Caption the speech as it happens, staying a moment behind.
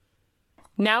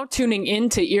Now tuning in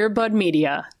to Earbud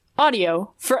Media.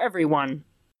 Audio for everyone.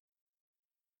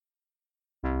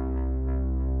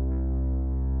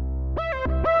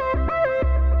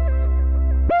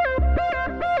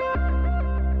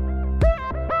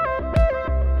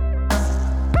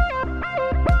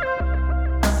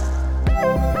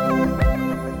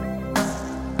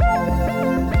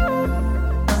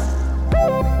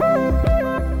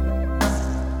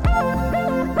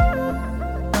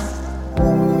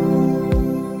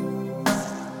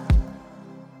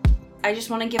 I just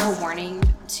want to give a warning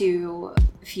to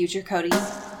future Cody,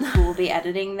 who will be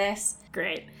editing this.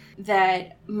 Great.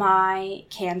 That my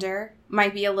candor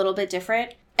might be a little bit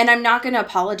different, and I'm not going to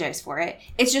apologize for it.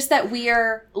 It's just that we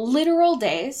are literal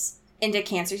days into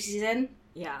cancer season.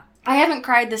 Yeah. I haven't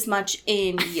cried this much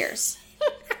in years.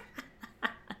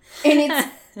 And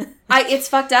it's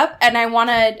fucked up, and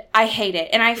I hate it.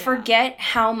 And I forget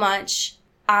how much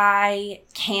I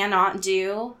cannot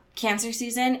do cancer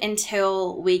season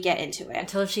until we get into it.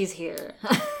 Until she's here.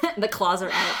 The claws are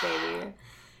out, baby.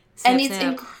 Snip, and it's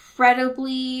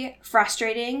incredibly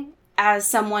frustrating as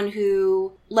someone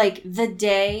who, like, the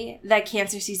day that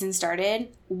cancer season started,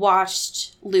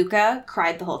 watched Luca,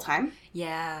 cried the whole time.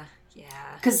 Yeah.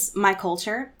 Because my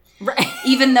culture. Right.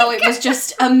 Even though it was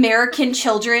just American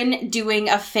children doing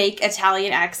a fake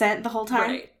Italian accent the whole time.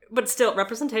 Right. But still,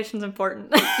 representation's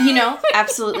important. You know,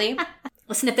 absolutely.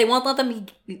 Listen, if they won't let them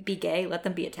be gay, let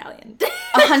them be Italian.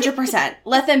 100%.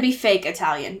 Let them be fake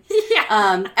Italian.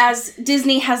 Yeah. As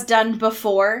Disney has done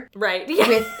before. Right. Yeah.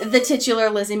 With the titular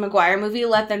Lizzie McGuire movie,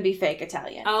 let them be fake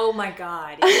Italian. Oh my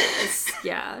God. Yes.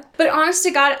 Yeah. But honest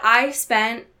to God, I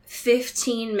spent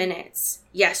 15 minutes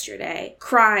yesterday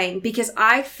crying because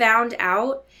I found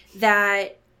out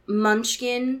that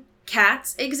Munchkin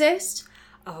cats exist.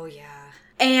 Oh, yeah.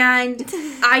 And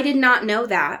I did not know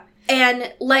that.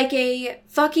 And like a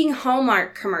fucking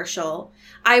Hallmark commercial,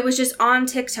 I was just on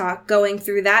TikTok going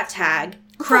through that tag,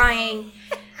 crying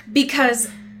because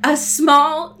a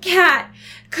small cat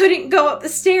couldn't go up the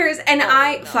stairs. And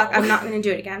I'm not going to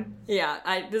do it again.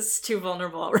 Yeah, this is too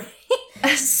vulnerable already.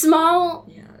 Small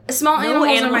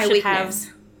animals are my weakness.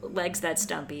 Have legs that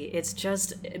stumpy. It's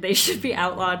just, they should be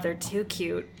outlawed. They're too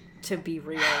cute to be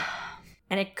real.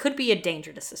 And it could be a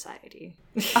danger to society.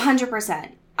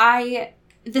 100%.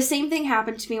 The same thing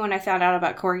happened to me when I found out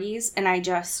about corgis, and I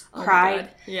just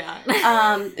cried. Yeah.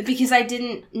 Because I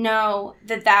didn't know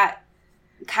that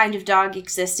kind of dog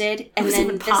existed, and it was then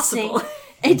even possible.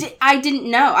 I didn't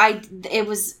know. I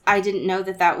didn't know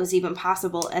that was even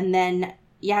possible, and then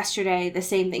yesterday the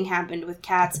same thing happened with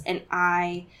cats, and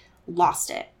I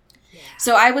lost it. Yeah.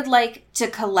 So I would like to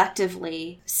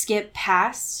collectively skip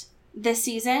past this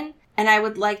season, and I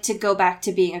would like to go back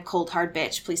to being a cold hard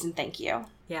bitch, please and thank you.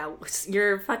 Yeah,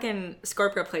 your fucking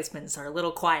Scorpio placements are a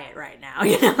little quiet right now.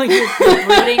 You know, you're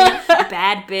brooding,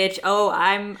 bad bitch. Oh,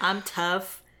 I'm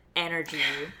tough. Energy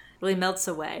really melts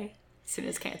away as soon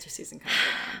as cancer season comes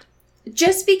around.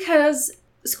 Just because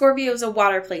Scorpio is a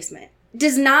water placement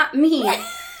does not mean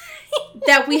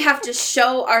that we have to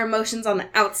show our emotions on the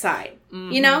outside.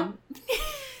 Mm-hmm. You know,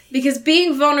 because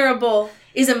being vulnerable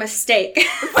is a mistake.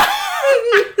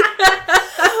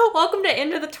 Welcome to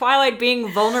Into the Twilight.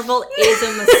 Being vulnerable is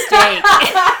a mistake.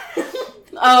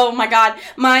 Oh my God.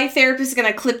 My therapist is going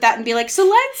to clip that and be like, so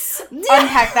let's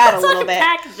unpack that a little bit.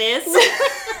 Let's unpack this.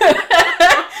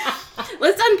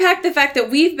 Let's unpack the fact that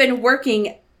we've been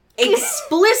working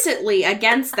explicitly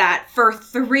against that for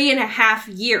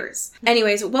 3.5 years.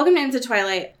 Anyways, welcome to Into the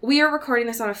Twilight. We are recording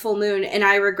this on a full moon, and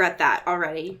I regret that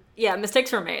already. Yeah,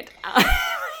 mistakes were made.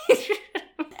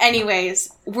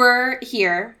 Anyways, we're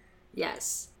here.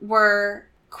 Yes. We're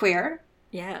queer.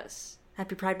 Yes.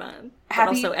 Happy Pride Month.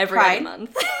 Happy but also every Pride. other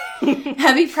month.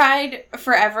 Happy Pride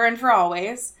forever and for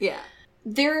always. Yeah.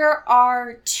 There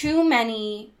are too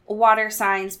many water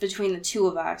signs between the two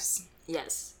of us.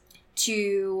 Yes.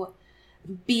 To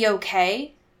be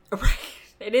okay. Right.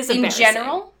 It is in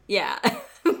general. Yeah.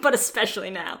 But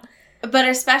especially now. But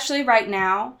especially right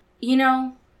now, you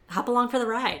know. Hop along for the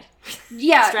ride.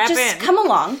 Yeah. Strap just in. Come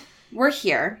along. We're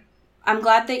here. I'm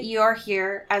glad that you're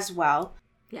here as well.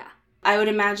 Yeah. I would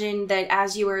imagine that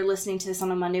as you were listening to this on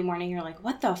a Monday morning, you're like,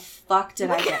 what the fuck did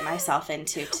I get myself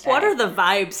into today? What are the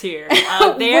vibes here?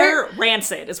 They're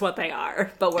rancid is what they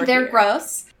are, but they're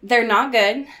gross. They're not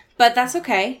good, but that's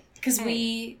okay, because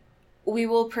we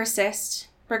will persist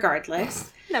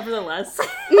regardless. Nevertheless,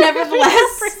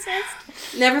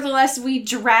 we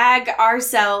drag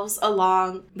ourselves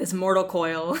along this mortal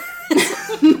coil.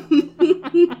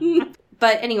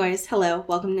 But anyways, hello,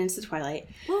 welcome to Into the Twilight.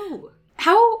 Woo.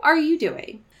 How are you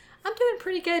doing? I'm doing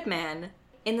pretty good, man.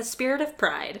 In the spirit of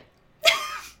pride.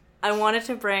 I wanted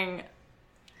to bring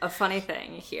a funny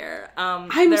thing here.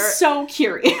 I'm so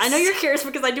curious. I know you're curious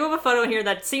because I do have a photo here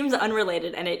that seems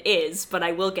unrelated, and it is, but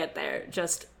I will get there.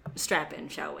 Just strap in,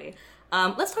 shall we?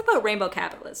 Let's talk about rainbow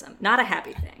capitalism. Not a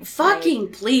happy thing. Fucking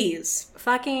right? Please.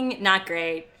 Fucking not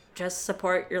great. Just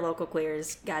support your local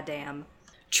queers. Goddamn.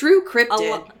 True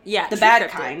cryptid. The bad cryptid.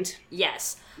 Kind.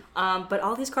 Yes. But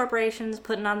all these corporations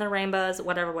putting on their rainbows,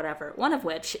 whatever. One of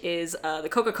which is the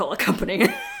Coca-Cola Company.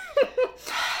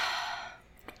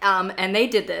 And they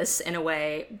did this in a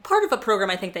way, part of a program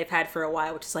I think they've had for a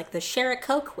while, which is like the share a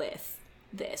Coke with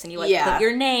this. And you put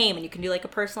your name and you can do like a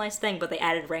personalized thing, but they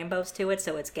added rainbows to it,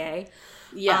 so it's gay.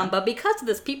 Yeah. But because of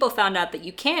this, people found out that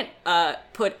you can't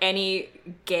put any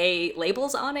gay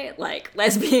labels on it, like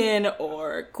lesbian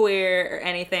or queer or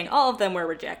anything. All of them were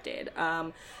rejected.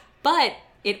 But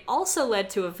it also led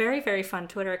to a very, very fun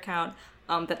Twitter account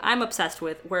that I'm obsessed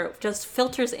with, where it just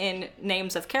filters in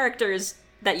names of characters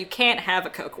that you can't have a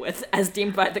Coke with, as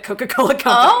deemed by the Coca-Cola Company.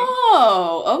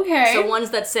 Oh, okay. So ones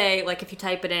that say, like, if you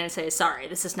type it in and say, sorry,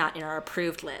 this is not in our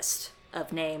approved list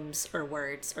of names or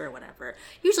words or whatever.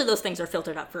 Usually those things are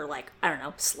filtered up for, like, I don't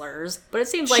know, slurs. But it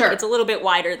seems like it's a little bit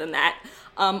wider than that.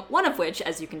 One of which,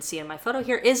 as you can see in my photo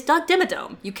here, is Doug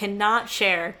Dimmadome. You cannot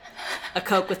share a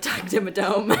Coke with Doug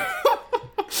Dimmadome.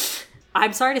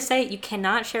 I'm sorry to say, you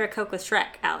cannot share a Coke with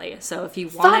Shrek, Allie. So if you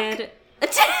wanted to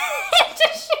share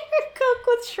a Coke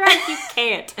with Shrek, you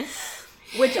can't.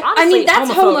 Which, honestly, I mean,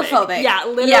 that's homophobic. Yeah,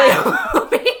 literally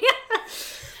homophobic.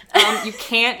 You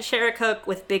can't share a Coke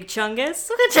with Big Chungus.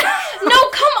 No,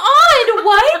 come on!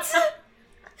 What?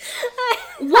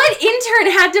 What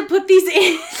intern had to put these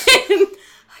in?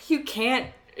 You can't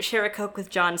share a Coke with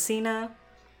John Cena.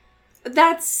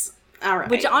 That's all right.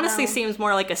 Which honestly seems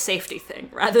more like a safety thing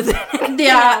rather than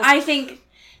I think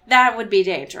that would be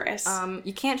dangerous.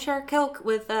 You can't share a Coke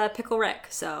with Pickle Rick,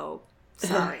 so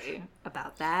sorry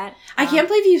about that. I can't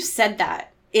believe you said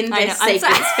that in this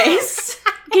sacred space.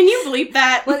 Can you bleep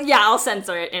that? Well, yeah, I'll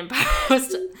censor it in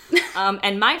post.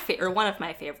 And one of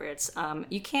my favorites,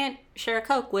 you can't share a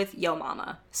Coke with Yo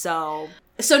Mama. So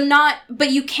not,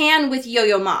 but you can with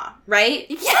Yo-Yo Ma, right?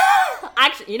 Yeah.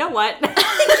 Actually, you know what?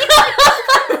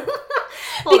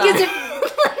 Because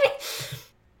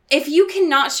if you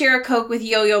cannot share a Coke with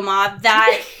Yo-Yo Ma,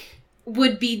 that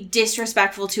would be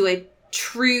disrespectful to a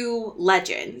true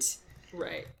legend.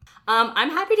 Right. I'm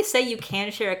happy to say you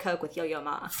can share a Coke with Yo-Yo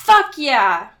Ma. Fuck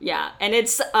yeah. Yeah, and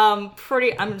it's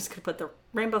pretty. I'm just gonna put the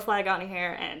rainbow flag on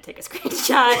here and take a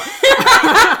screenshot.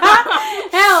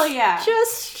 Hell yeah.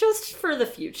 Just for the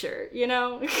future, you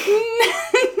know?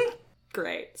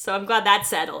 Great. So I'm glad that's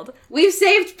settled. We've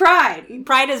saved Pride.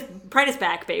 Pride is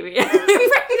back, baby.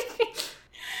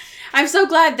 I'm so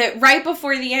glad that right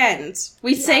before the end,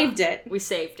 we saved it. We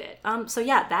saved it. So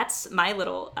yeah, that's my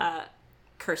little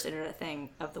cursed internet thing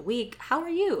of the week. How are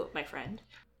you, my friend?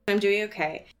 I'm doing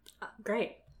okay.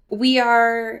 Great. We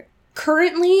are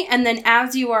currently, and then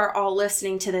as you are all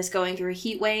listening to this, going through a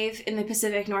heat wave in the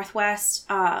Pacific Northwest,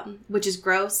 which is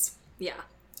gross. Yeah.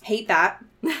 Hate that.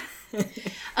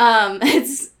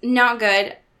 It's not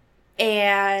good.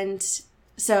 And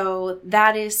so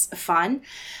that is fun.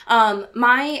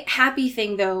 My happy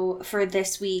thing, though, for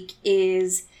this week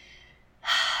is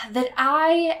that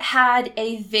I had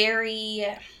a very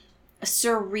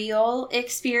surreal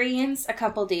experience a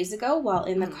couple days ago while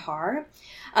in the car.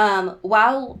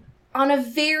 While on a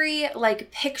very,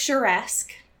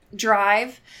 picturesque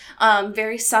drive,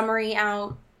 very summery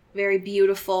out, very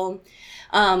beautiful,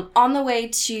 on the way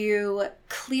to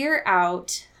clear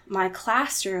out my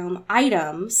classroom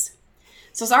items.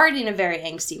 So I was already in a very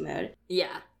angsty mood.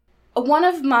 Yeah. One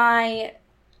of my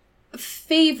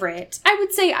favorite, I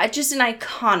would say just an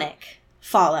iconic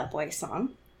Fall Out Boy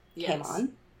song came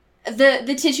on.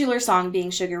 The titular song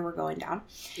being Sugar We're Going Down.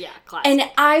 Yeah, classic. And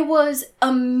I was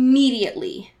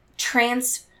immediately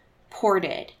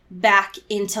transported back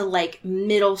into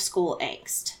middle school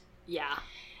angst. Yeah.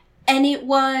 And it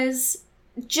was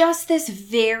just this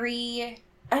very,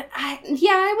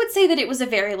 I would say that it was a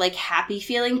very happy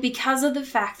feeling because of the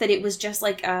fact that it was just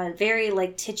a very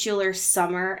titular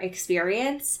summer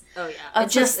experience. Oh yeah.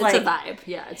 It's a vibe.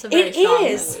 Yeah, it's a very strong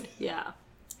mood. Yeah.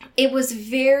 It was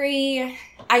very,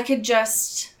 I could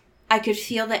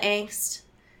feel the angst.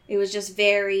 It was just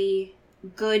very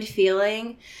good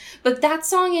feeling. But that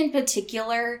song in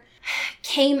particular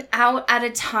came out at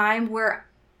a time where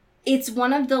it's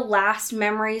one of the last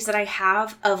memories that I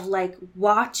have of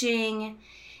watching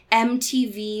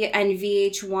MTV and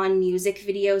VH1 music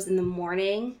videos in the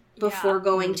morning before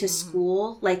going to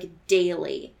school,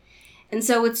 daily. And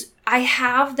so I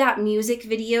have that music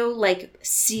video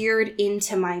seared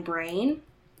into my brain.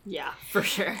 Yeah, for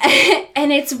sure.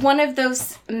 And it's one of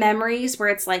those memories where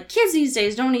it's like, kids these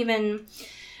days don't even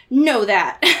know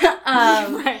that.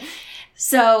 Right.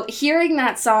 So hearing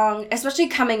that song, especially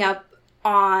coming up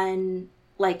on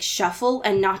like shuffle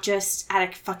and not just at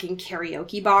a fucking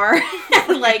karaoke bar at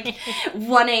like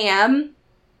 1 a.m.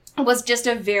 was just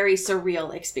a very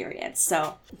surreal experience.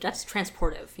 So That's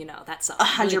transportive, you know, that song.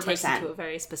 100%. Really takes you to a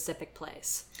very specific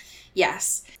place.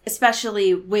 yes,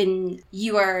 especially when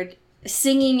you are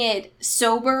singing it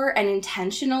sober and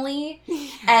intentionally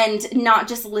and not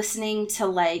just listening to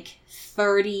like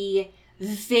 30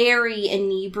 very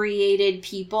inebriated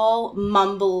people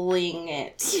mumbling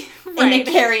it in a Right.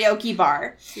 karaoke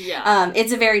bar. Yeah.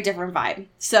 It's a very different vibe.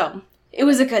 So it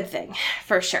was a good thing,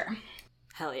 for sure.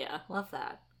 Hell yeah. Love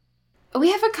that.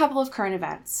 We have a couple of current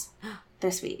events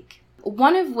this week.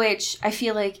 One of which I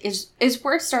feel like is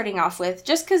worth starting off with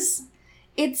just because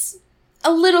it's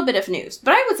a little bit of news.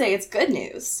 But I would say it's good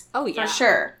news. Oh, yeah. For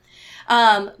sure.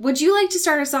 Would you like to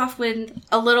start us off with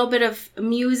a little bit of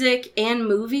music and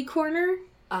movie corner?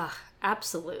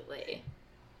 Absolutely.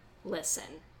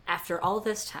 Listen, after all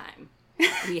this time,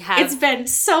 we have It's been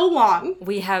so long.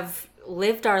 we have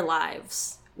lived our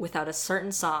lives without a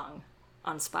certain song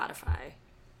on Spotify.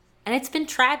 And it's been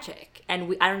tragic.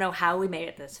 And I don't know how we made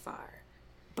it this far.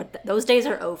 But those days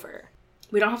are over.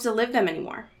 We don't have to live them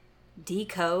anymore.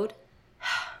 Decode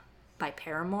by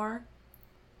Paramore,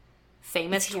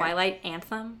 famous It's here. Twilight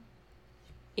anthem,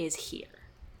 is here.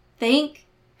 Thank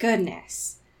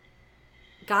goodness.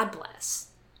 God bless.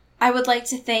 I would like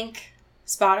to thank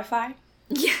Spotify.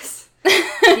 Yes.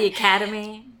 The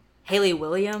Academy, Haley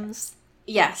Williams,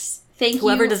 Yes. Thank you.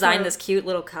 whoever designed for- this cute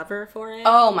little cover for it.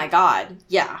 Oh my god.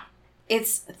 Yeah.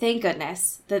 It's thank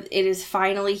goodness that it is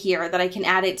finally here, that I can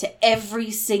add it to every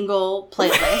single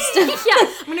playlist.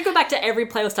 Yeah, I'm gonna go back to every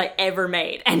playlist I ever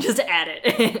made and just add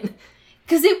it in.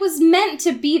 Because it was meant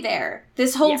to be there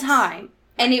this whole Yes. time.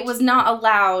 And it was not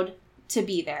allowed to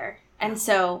be there. And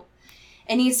so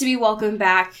it needs to be welcomed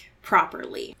back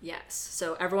properly. Yes,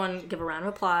 so everyone give a round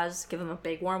of applause, give them a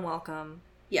big warm welcome,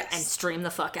 Yes. and stream the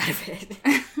fuck out of it.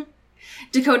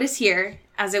 Dakota's here,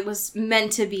 as it was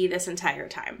meant to be this entire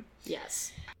time.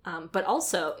 Yes. But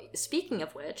also, speaking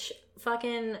of which,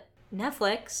 fucking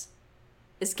Netflix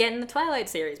is getting the Twilight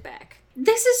series back.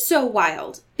 This is so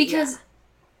wild. Because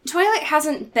Twilight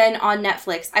hasn't been on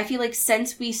Netflix, I feel like,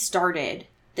 since we started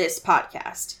this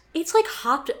podcast. It's like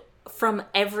hopped from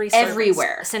every service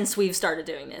Everywhere. since we've started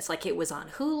doing this. Like, it was on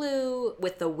Hulu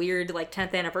with the weird, like,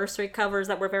 10th anniversary covers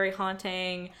that were very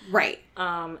haunting. Right.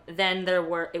 Then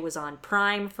it was on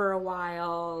Prime for a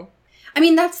while. I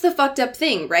mean, that's the fucked up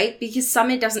thing, right? Because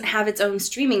Summit doesn't have its own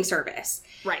streaming service.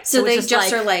 Right. So they it's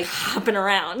just are like, hopping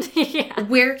around. Yeah.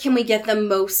 where can we get the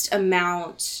most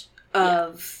amount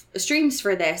of streams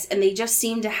for this? And they just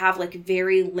seem to have like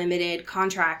very limited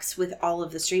contracts with all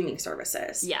of the streaming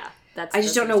services. Yeah. I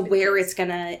just don't know where it's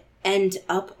gonna end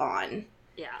up on.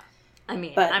 Yeah. I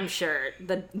mean, But- I'm sure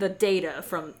the data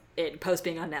from it post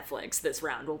being on Netflix this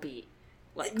round will be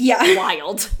like Yeah.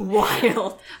 wild.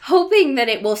 Wild. Hoping that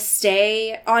it will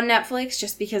stay on Netflix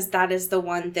just because that is the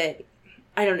one that,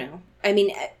 I don't know. I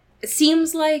mean, it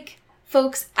seems like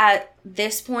folks at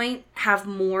this point have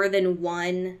more than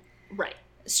one Right.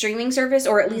 streaming service,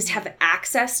 or at least have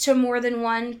access to more than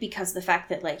one, because the fact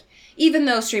that, like, even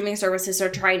though streaming services are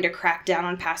trying to crack down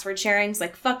on password sharing, it's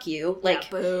like, fuck you. Like,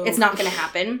 boo. it's not gonna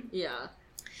happen. Yeah.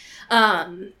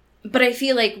 But I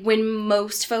feel like when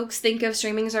most folks think of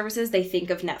streaming services, they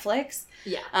think of Netflix.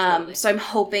 Yeah. Totally. So I'm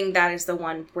hoping that is the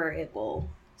one where it will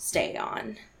stay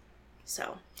on.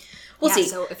 So we'll see.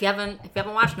 So if you haven't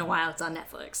watched in a while, it's on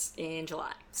Netflix in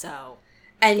July. So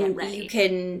And get ready. you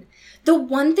can. The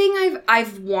one thing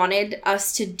I've wanted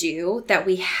us to do that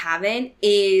we haven't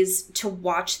is to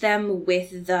watch them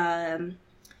with the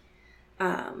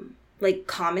like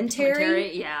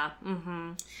commentary. Yeah.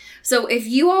 Mm-hmm. So if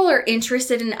you all are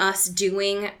interested in us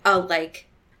doing a like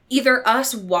either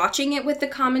us watching it with the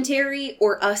commentary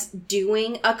or us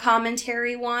doing a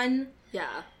commentary one,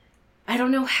 Yeah. I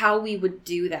don't know how we would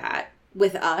do that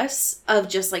with us of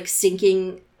just like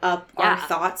syncing up our Yeah.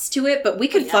 thoughts to it, but we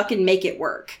could Yeah. fucking make it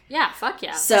work. Yeah. Fuck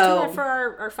yeah. So- Let's do that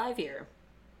for our 5-year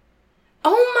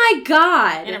Oh my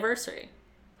god. anniversary.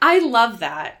 I love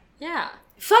that. Yeah.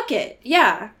 Fuck it.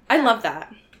 Yeah. I love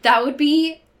that. That would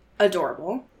be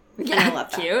adorable. And I love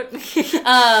that. Cute.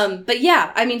 But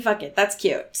yeah, I mean, fuck it. That's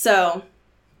cute. So,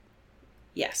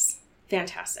 yes.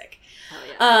 Fantastic. Hell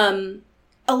yeah.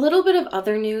 A little bit of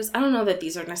other news. I don't know that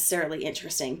these are necessarily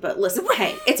interesting, but listen,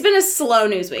 hey, it's been a slow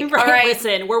news week. Right, All right.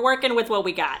 listen, we're working with what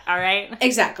we got, all right?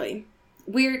 Exactly.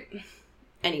 Weird.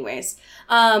 Anyways,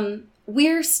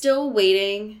 we're still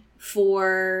waiting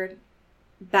for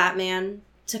Batman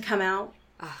to come out.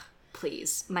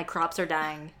 Please. My crops are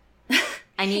dying.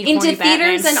 I need into horny Batman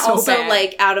theaters and so also bad.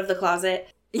 like out of the closet.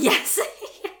 Yes.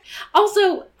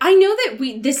 Also, I know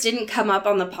that this didn't come up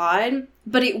on the pod,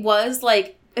 but it was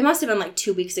like, it must have been like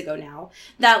 2 weeks ago now,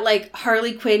 that like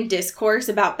Harley Quinn discourse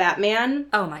about Batman.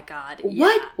 Oh my god. Yeah.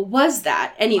 What was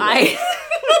that anyway?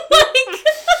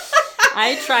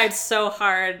 I tried so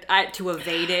hard to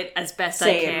evade it as best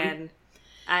Same. I can.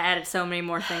 I added so many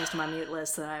more things to my mute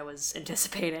list than I was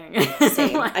anticipating.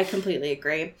 Same. I completely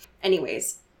agree.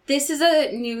 Anyways, this is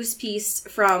a news piece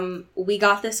from We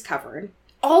Got This Covered.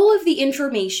 All of the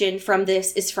information from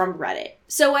this is from Reddit.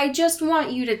 So I just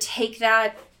want you to take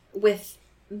that with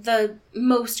the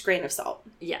most grain of salt.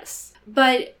 Yes.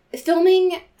 But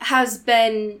filming has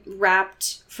been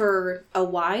wrapped for a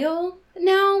while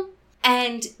now.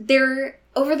 And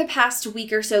over the past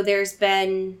week or so, there's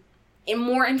been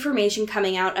more information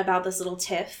coming out about this little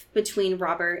tiff between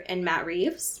Robert and Matt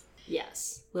Reeves.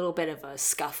 Yes. A little bit of a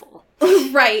scuffle.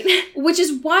 Right. Which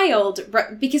is wild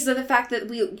because of the fact that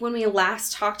when we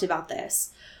last talked about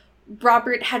this,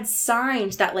 Robert had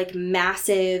signed that like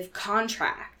massive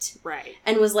contract. Right.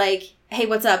 And was like, hey,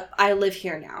 what's up? I live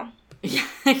here now.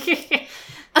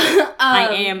 I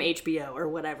am HBO or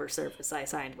whatever service I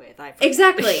signed with.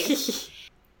 Exactly.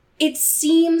 It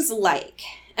seems like,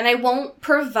 and I won't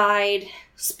provide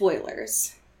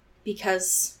spoilers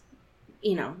because,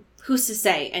 who's to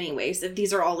say anyways, if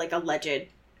these are all like alleged,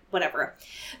 whatever.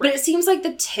 But it seems like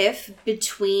the tiff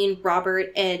between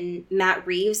Robert and Matt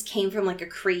Reeves came from like a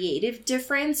creative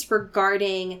difference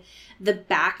regarding the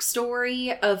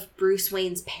backstory of Bruce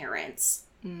Wayne's parents.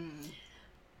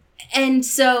 And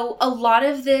so a lot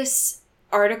of this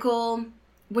article,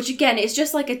 which again is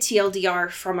just like a TLDR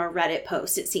from a Reddit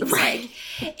post, it seems like,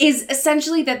 is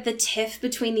essentially that the tiff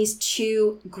between these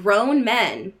two grown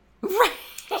men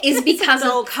is because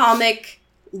of comic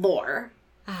lore.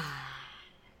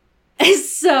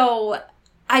 So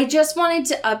I just wanted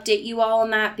to update you all on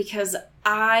that because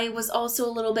I was also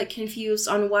a little bit confused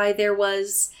on why there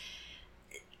was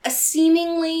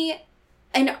seemingly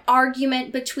an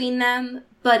argument between them,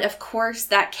 but of course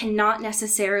that cannot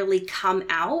necessarily come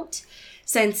out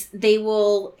since they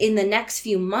will, in the next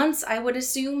few months, I would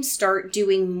assume, start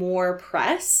doing more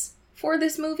press for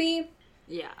this movie.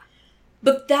 Yeah.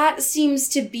 But that seems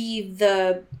to be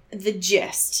the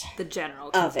gist. The general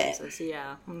of consensus,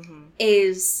 yeah. Mm-hmm.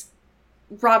 Is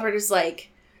Robert is like,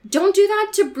 don't do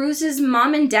that to Bruce's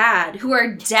mom and dad, who are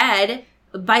dead,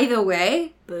 by the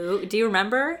way. Boo. Do you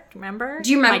remember? Do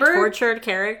you remember? My tortured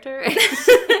character?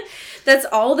 That's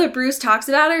all that Bruce talks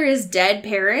about are his dead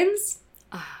parents.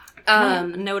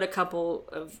 Can I note a couple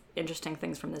of interesting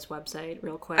things from this website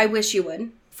real quick? I wish you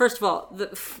would. First of all,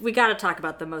 we got to talk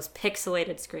about the most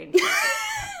pixelated screen.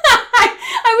 I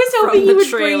was hoping you would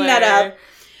bring that up.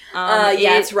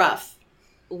 Yeah, it's rough.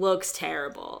 Looks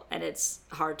terrible, and it's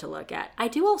hard to look at. I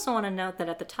do also want to note that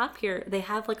at the top here, they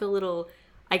have like a little...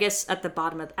 I guess at the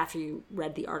bottom of after you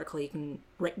read the article, you can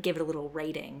give it a little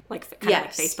rating, like kind of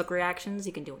like Facebook reactions.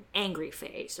 You can do an angry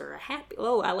face or a happy.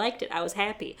 Oh, I liked it. I was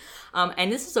happy. And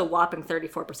this is a whopping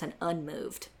 34%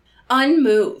 unmoved.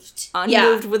 Unmoved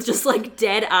With just like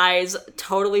dead eyes,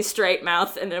 totally straight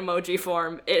mouth, and emoji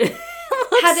form. It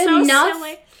had so enough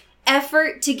silly.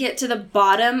 effort to get to the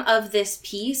bottom of this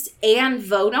piece and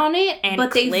vote on it, And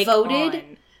but they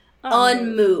voted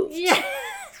unmoved. Yeah.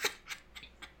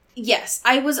 Yes,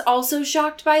 I was also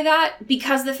shocked by that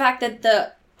because the fact that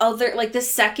the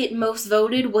second most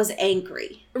voted was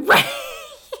angry. Right.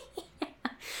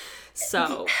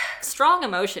 So, strong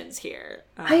emotions here.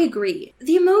 I agree.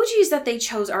 The emojis that they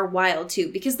chose are wild too,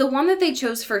 because the one that they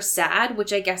chose for sad,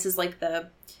 which I guess is like the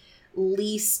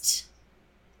least,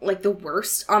 like the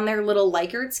worst on their little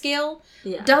Likert scale,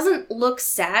 doesn't look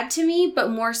sad to me, but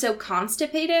more so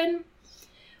constipated.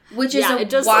 Which is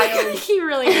wild... Like he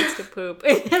really needs to poop.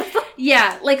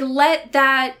 Yeah, like let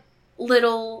that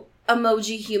little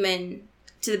emoji human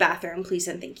to the bathroom, please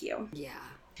and thank you. Yeah.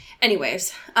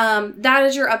 Anyways, that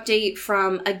is your update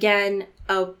from, again,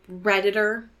 a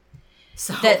Redditor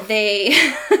that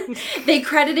they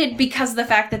credited because of the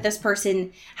fact that this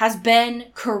person has been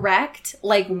correct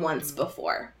like once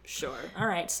before. Sure. All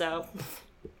right, so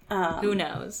who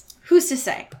knows? Who's to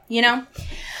say, you know?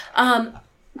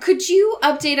 Could you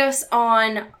update us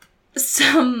on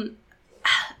some...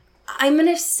 I'm going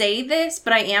to say this,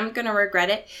 but I am going to regret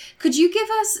it. Could you give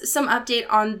us some update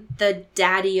on the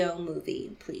Daddy-O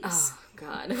movie, please? Oh,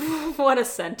 God. What a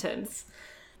sentence.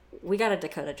 We got a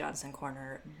Dakota Johnson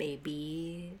corner,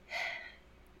 baby.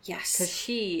 Yes. Because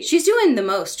she's doing the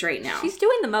most right now. She's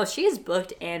doing the most. She is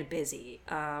booked and busy.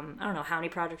 I don't know how many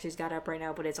projects she's got up right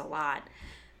now, but it's a lot.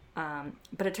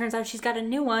 But it turns out she's got a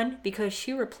new one because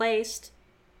she replaced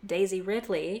Daisy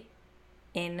Ridley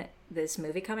in this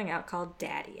movie coming out called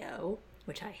Daddy-O,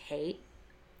 which I hate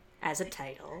as a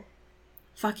title.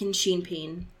 Fucking Sean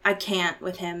Penn. I can't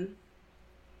with him.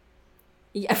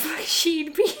 Yeah,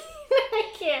 Sean Penn.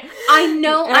 I can't.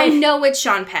 I know it's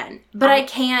Sean Penn, but I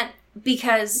can't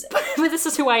because but this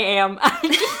is who I am.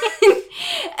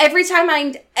 every time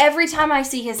I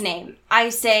see his name, I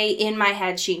say in my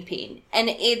head Sean Penn, and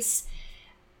it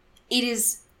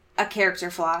is a character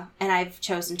flaw, and I've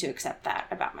chosen to accept that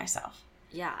about myself.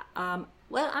 Yeah.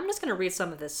 Well, I'm just going to read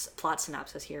some of this plot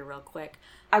synopsis here real quick.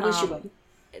 I wish you would.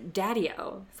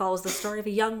 Daddy-O follows the story of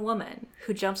a young woman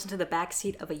who jumps into the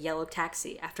backseat of a yellow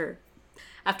taxi after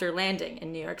landing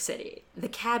in New York City. The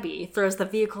cabbie throws the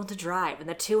vehicle into drive, and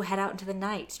the two head out into the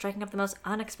night, striking up the most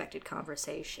unexpected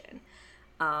conversation.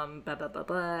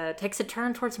 Takes a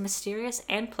turn towards mysterious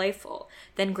and playful,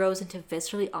 then grows into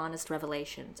viscerally honest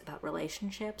revelations about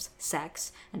relationships,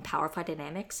 sex, and powerful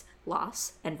dynamics,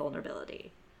 loss, and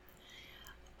vulnerability.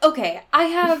 Okay, I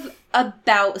have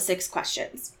about 6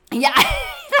 questions. Yeah,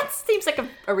 that seems like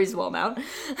a reasonable amount.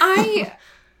 I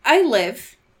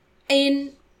live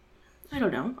in, I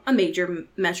don't know, a major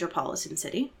metropolitan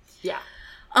city. Yeah.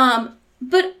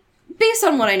 But based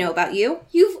on what I know about you,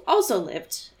 you've also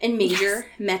lived in major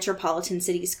metropolitan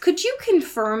cities. Could you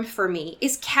confirm for me,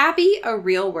 is cabbie a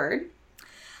real word?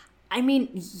 I mean,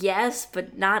 yes,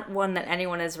 but not one that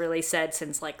anyone has really said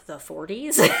since, like, the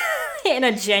 40s in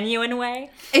a genuine way.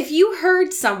 If you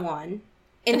heard someone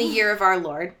in the year of our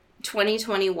Lord,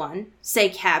 2021, say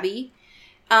cabbie,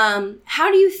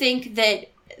 how do you think that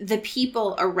the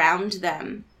people around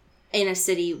them in a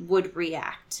city would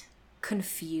react?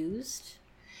 Confused?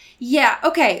 Yeah,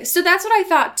 okay, so that's what I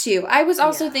thought, too. I was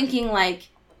also thinking, like,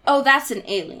 oh, that's an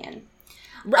alien.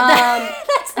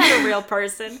 That's not a real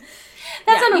person.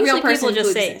 That's not a real person people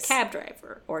just say exists. cab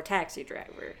driver or taxi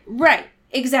driver. Right,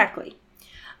 exactly.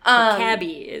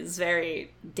 Cabbie is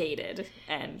very dated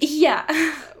and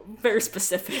very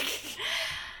specific.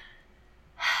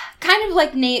 Kind of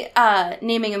like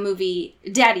naming a movie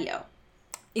Daddy-O.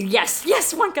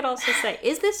 Yes, one could also say,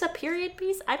 is this a period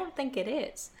piece? I don't think it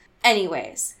is.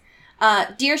 Anyways,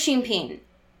 dear Sean Penn,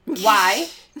 why?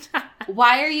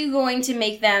 Why are you going to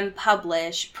make them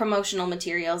publish promotional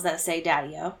materials that say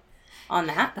Daddy-O on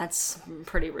that? That's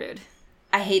pretty rude.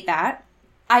 I hate that.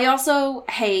 I also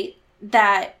hate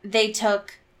that they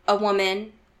took a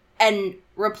woman and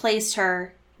replaced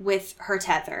her with her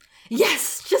tether.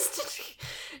 Yes, just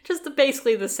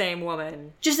basically the same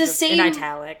woman. Just the same. In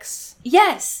italics.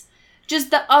 Yes.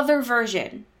 Just the other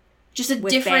version. Just a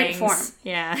With different bangs. form.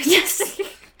 Yeah. Yes.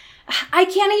 I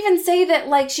can't even say that,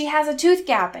 like, she has a tooth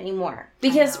gap anymore.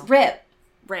 Because rip.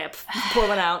 Pour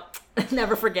one out.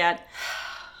 Never forget.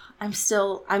 I'm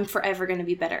forever going to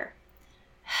be bitter.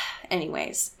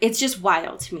 Anyways, it's just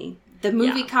wild to me. The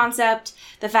movie concept,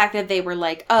 the fact that they were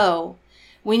like, oh,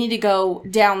 we need to go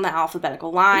down the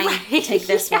alphabetical line, take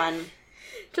this one.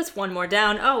 Just one more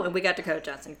down. Oh, and we got Dakota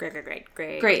Johnson.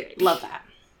 Great. Love that.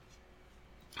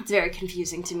 It's very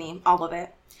confusing to me, all of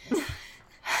it.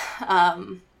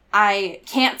 I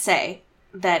can't say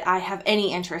that I have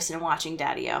any interest in watching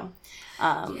Daddy-O.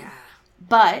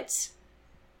 But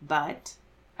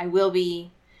I will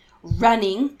be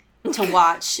running to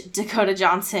watch Dakota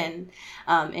Johnson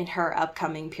in her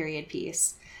upcoming period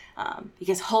piece.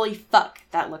 Because holy fuck,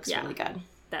 that looks really good.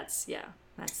 That's the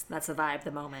vibe,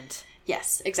 the moment.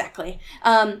 Yes, exactly.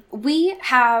 We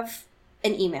have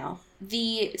an email.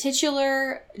 The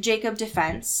titular Jacob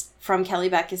defense from Kelly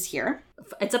Beck is here.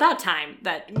 It's about time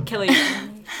that Kelly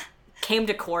came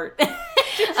to court.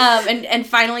 and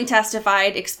finally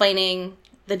testified explaining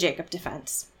the Jacob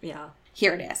defense. Yeah.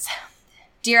 Here it is.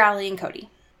 Dear Allie and Cody,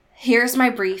 here's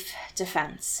my brief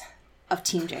defense of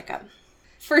Team Jacob.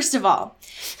 First of all,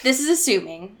 this is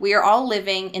assuming we are all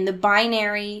living in the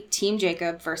binary Team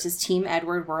Jacob versus Team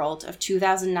Edward world of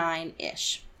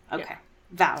 2009-ish. Okay. Yeah.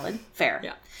 Valid. Fair.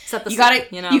 Yeah. Set the you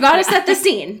scene, gotta, you gotta set the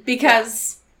scene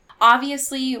because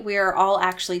obviously we're all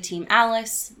actually Team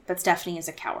Alice, but Stephanie is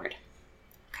a coward.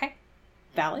 Okay.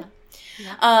 Valid.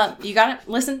 Yeah. You gotta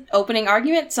listen. Opening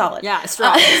argument, solid. Yeah,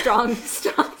 strong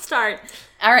start.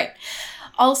 All right.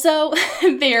 Also,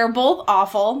 they are both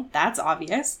awful. That's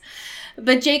obvious.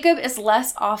 But Jacob is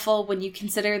less awful when you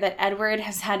consider that Edward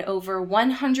has had over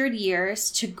 100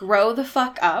 years to grow the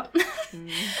fuck up.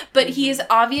 But he is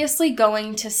obviously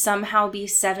going to somehow be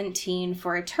 17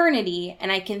 for eternity, and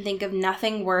I can think of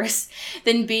nothing worse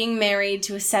than being married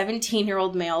to a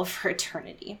 17-year-old male for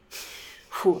eternity.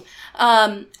 Whew.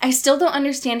 I still don't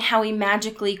understand how he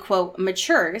magically, quote,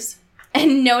 matures.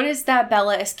 And notice that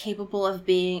Bella is capable of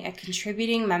being a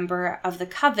contributing member of the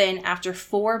Coven after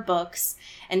 4 books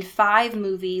and 5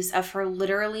 movies of her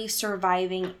literally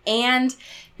surviving and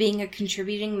being a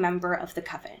contributing member of the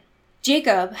Coven.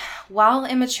 Jacob, while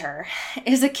immature,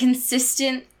 is a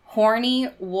consistent, horny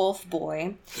wolf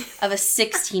boy of a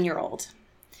 16-year-old.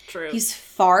 True. He's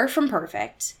far from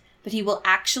perfect, but he will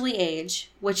actually age,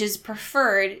 which is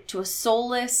preferred to a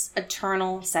soulless,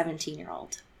 eternal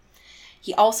 17-year-old.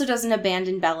 He also doesn't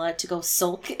abandon Bella to go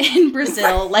sulk in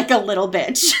Brazil like a little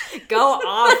bitch. Go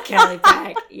off, Kelly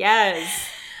Beck. Yes.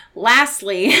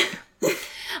 Lastly,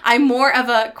 I'm more of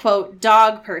a, quote,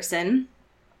 dog person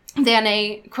than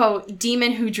a, quote,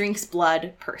 demon who drinks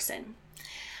blood person.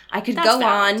 I could go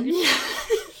on,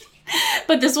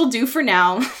 but this will do for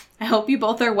now. I hope you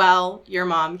both are well. Your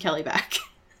mom, Kelly Beck.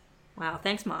 Wow,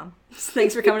 thanks, Mom.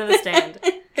 Thanks for coming to the stand.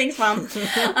 Thanks, Mom.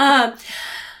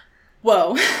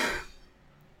 Whoa.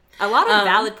 A lot of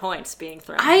valid points being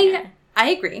thrown here. I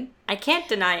agree. I can't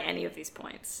deny any of these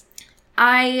points.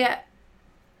 I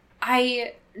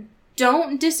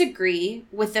don't disagree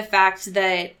with the fact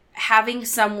that having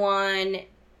someone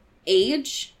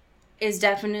age is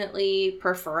definitely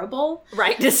preferable.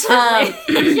 Right.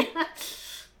 Yeah.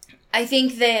 I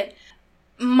think that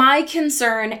my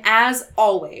concern, as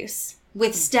always,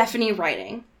 with Stephanie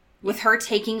writing, with her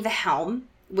taking the helm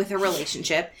with a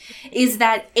relationship, is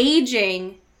that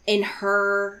aging in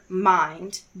her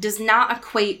mind does not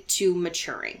equate to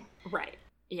maturing. Right.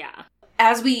 Yeah.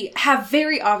 As we have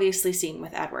very obviously seen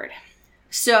with Edward.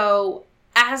 So,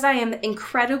 as I am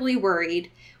incredibly worried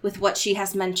with what she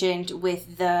has mentioned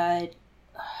with the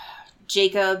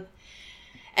Jacob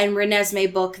and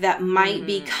Renesmee book that might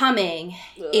be coming,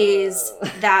 is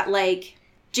that, like,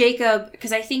 Jacob,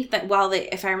 because I think that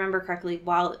if I remember correctly,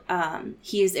 while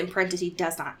he is imprinted, he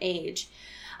does not age,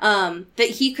 that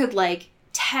he could, like,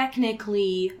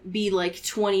 technically be like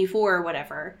 24 or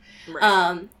whatever.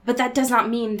 Right. But that does not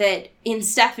mean that in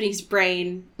Stephanie's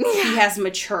brain he has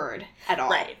matured at all.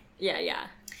 Right. Yeah.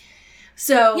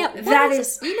 So yeah, that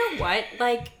is you know what?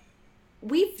 Like,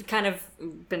 we've kind of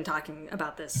been talking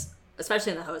about this,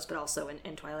 especially in the host, but also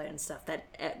in Twilight and stuff, that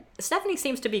Stephanie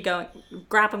seems to be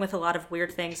grappling with a lot of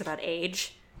weird things about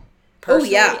age.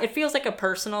 Personally, it feels like a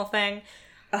personal thing.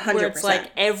 100%. Where it's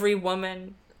like every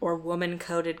woman or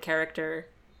woman-coded character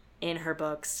in her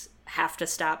books have to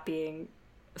stop aging.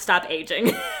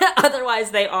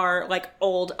 Otherwise they are like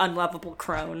old, unlovable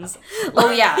crones.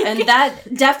 Oh yeah, and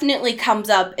that definitely comes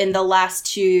up in the last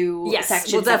 2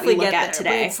 sections that we look at today.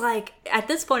 But it's like, at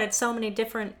this point, it's so many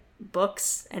different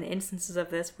books and instances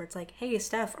of this where it's like, hey,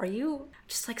 Steph, are you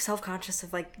just like self-conscious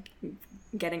of like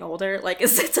getting older? Like,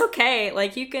 it's okay.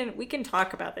 Like, we can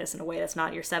talk about this in a way that's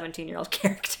not your 17-year-old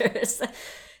characters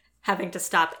having to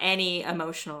stop any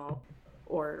emotional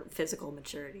or physical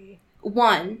maturity.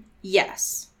 One,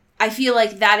 yes. I feel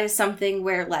like that is something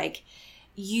where, like,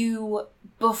 I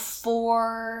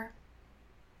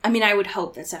would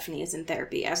hope that Stephanie is in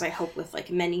therapy, as I hope with, like,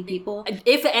 many people.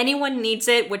 If anyone needs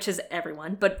it, which is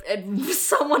everyone, but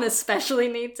someone especially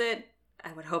needs it,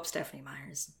 I would hope Stephanie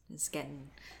Myers is getting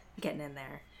in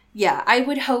there. Yeah, I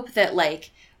would hope that,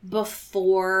 like,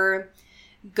 before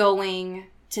going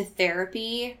to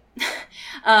therapy,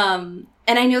 and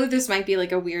I know this might be,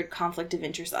 like, a weird conflict of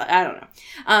interest, I don't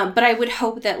know, but I would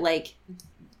hope that, like,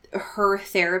 her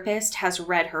therapist has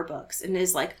read her books and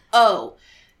is like, oh,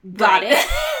 got it.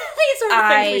 These are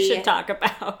the things we should talk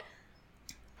about.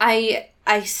 I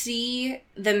see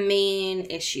the main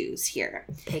issues here.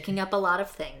 Picking up a lot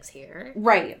of things here.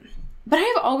 Right. But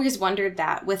I've always wondered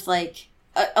that with, like,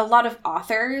 a lot of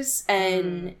authors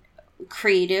and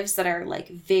creatives that are, like,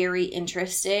 very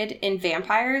interested in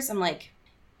vampires. I'm like,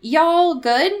 y'all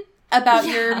good about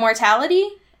your mortality?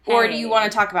 Or do you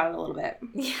want to talk about it a little bit?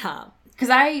 Yeah. Because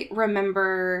I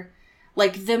remember,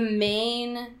 like, the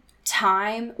main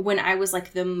time when I was,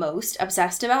 like, the most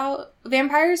obsessed about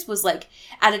vampires was, like,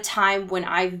 at a time when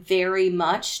I very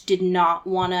much did not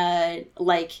want to,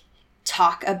 like,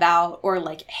 talk about or,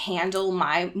 like, handle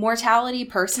my mortality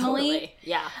personally. Totally.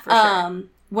 Yeah, for sure.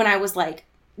 When I was, like,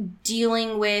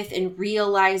 dealing with and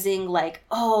realizing, like,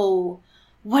 oh,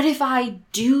 what if I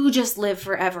do just live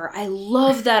forever? I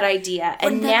love that idea.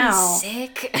 And Wouldn't that now, be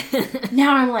sick?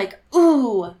 now I'm like,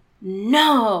 ooh,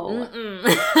 no.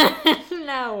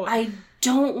 No. I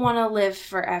don't want to live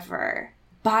forever.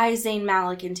 By Zayn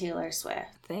Malik and Taylor Swift.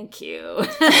 Thank you.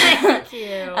 Thank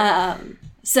you.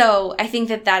 So I think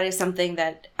that is something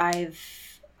that I've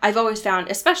always found,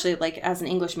 especially like as an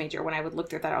English major, when I would look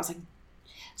through that, I was like,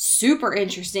 super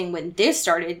interesting when this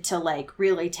started to like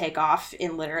really take off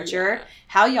in literature. Yeah.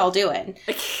 How y'all doing?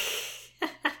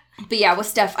 But yeah, with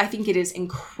Steph, I think it is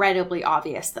incredibly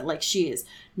obvious that like she is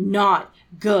not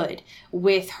good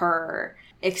with her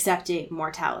accepting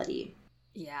mortality.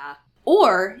 Yeah.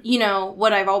 Or, you know,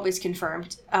 what I've always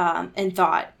confirmed and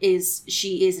thought is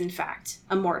she is in fact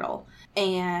immortal.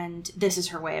 And this is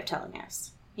her way of telling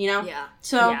us, you know? Yeah.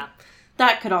 So yeah.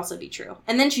 that could also be true.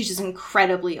 And then she's just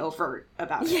incredibly overt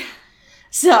about it. Yeah.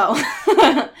 So,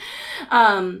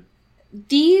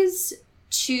 these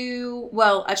two,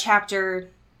 well, a chapter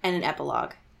and an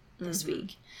epilogue this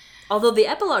week. Although the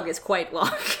epilogue is quite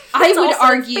long. I It's would also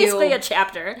argue... basically a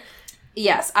chapter.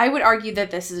 Yes, I would argue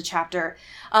that this is a chapter.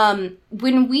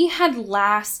 When we had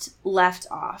last left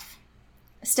off,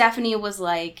 Stephanie was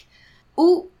like,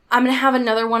 ooh, I'm going to have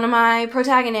another one of my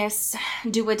protagonists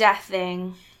do a death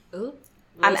thing. Ooh.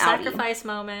 I'm Little outie. sacrifice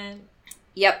moment.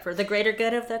 Yep. For the greater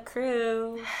good of the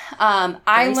crew.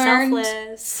 I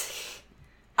Selfless.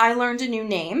 learned a new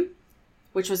name,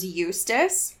 which was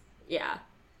Eustace. Yeah.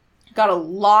 Got a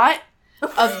lot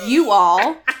of you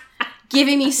all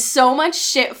giving me so much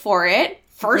shit for it.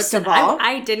 First Listen, of all,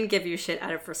 I didn't give you shit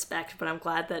out of respect, but I'm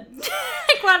glad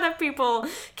that people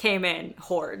came in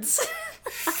hordes.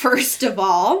 first of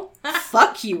all,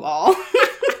 fuck you all.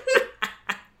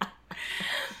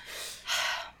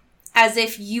 As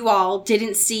if you all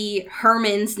didn't see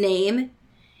Herman's name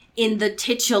in the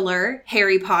titular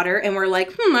Harry Potter and were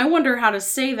like, I wonder how to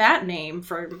say that name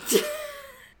for...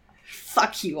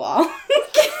 Fuck you all.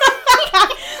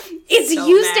 It's So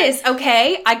Eustace,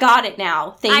 okay? I got it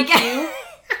now. Thank I you.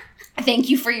 Thank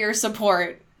you for your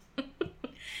support.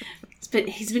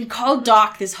 He's been called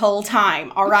Doc this whole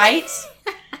time, all right?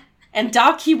 And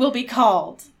Doc he will be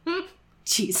called.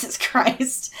 Jesus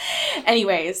Christ.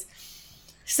 Anyways,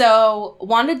 so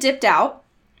Wanda dipped out,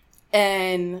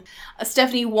 and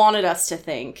Stephanie wanted us to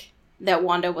think that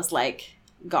Wanda was, like,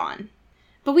 gone.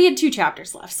 But we had 2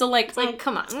 chapters left, so, like...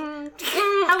 Come on.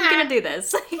 How are we gonna do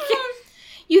this?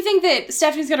 You think that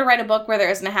Stephanie's gonna write a book where there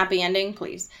isn't a happy ending?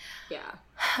 Please. Yeah.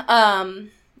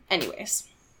 Anyways.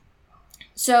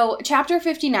 So, chapter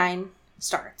 59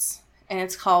 starts, and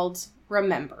it's called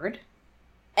Remembered.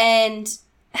 And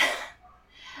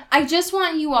I just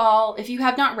want you all, if you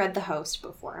have not read The Host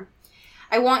before,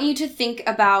 I want you to think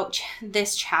about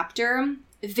this chapter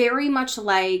very much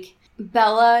like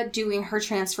Bella doing her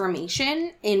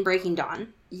transformation in Breaking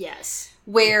Dawn. Yes.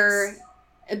 Where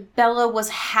Bella was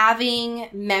having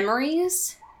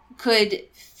memories, could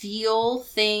feel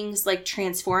things like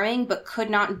transforming, but could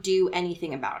not do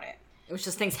anything about it. It was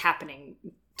just things happening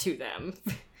to them.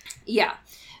 Yeah.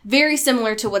 Very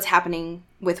similar to what's happening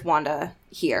with Wanda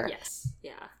here. Yes.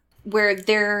 Yeah.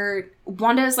 Where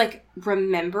Wanda is like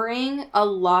remembering a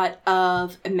lot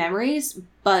of memories,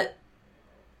 but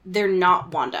they're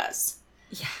not Wanda's.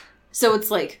 Yeah. So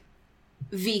it's like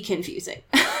confusing.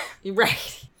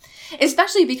 Right.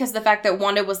 Especially because the fact that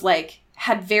Wanda was like,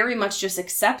 had very much just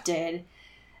accepted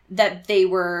that they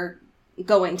were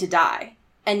going to die.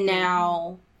 And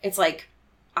now it's like,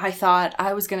 I thought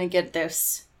I was going to get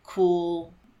this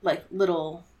cool, like,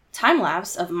 little time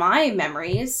lapse of my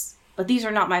memories, but these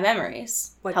are not my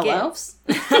memories. What Hello? gives?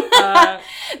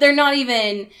 They're not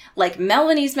even, like,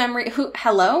 Melanie's memory.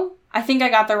 Hello? I think I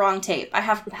got the wrong tape. I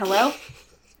have, hello?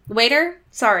 Waiter?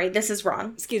 Sorry, this is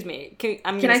wrong. Excuse me. Can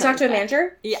I talk to a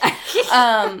manager? Yeah.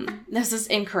 This is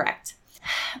incorrect.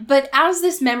 But as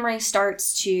this memory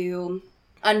starts to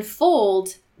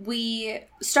unfold, we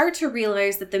start to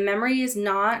realize that the memory is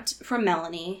not from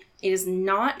Melanie. It is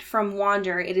not from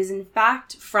Wander. It is, in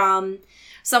fact, from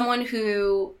someone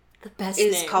who The best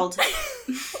is name. called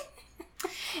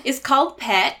is called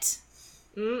Pet.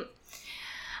 Mm.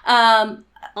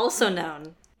 Also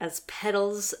known as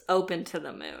Petals Open to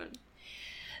the Moon.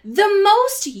 The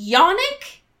most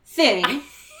yonic thing.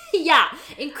 Yeah,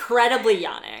 incredibly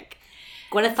yonic.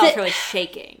 Gwyneth Paltrow is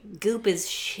shaking. Goop is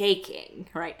shaking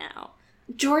right now.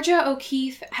 Georgia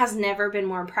O'Keeffe has never been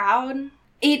more proud.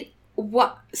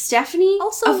 Stephanie?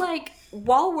 Also, like,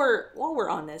 while we're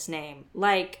on this name,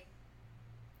 like,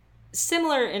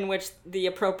 similar in which the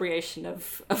appropriation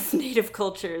of native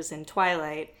cultures in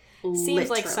Twilight seems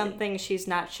like Literally. something she's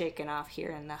not shaken off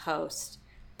here in The Host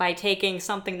by taking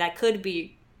something that could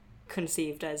be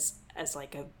conceived as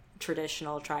like a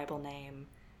traditional tribal name.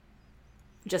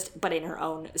 But in her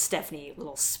own Stephanie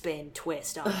little spin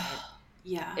twist on it.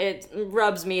 Yeah. It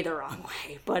rubs me the wrong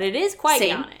way, but it is quite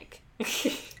Yannick.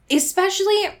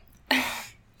 Especially,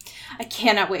 I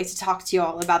cannot wait to talk to you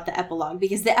all about the epilogue,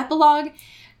 because the epilogue,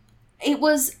 it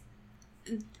was,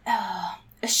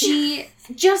 she,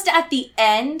 just at the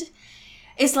end,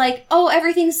 is like, oh,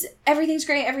 everything's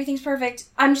great, everything's perfect.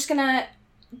 I'm just gonna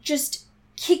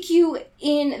kick you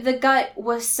in the gut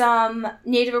with some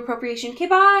native appropriation. Okay,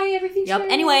 bye, everything's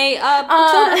great. Anyway,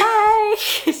 book's over, bye.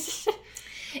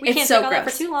 We can't so talk about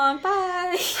that for too long,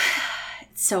 bye.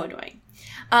 It's so annoying.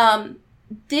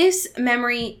 This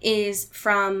memory is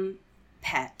from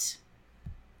Pet.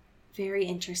 Very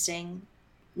interesting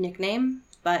nickname,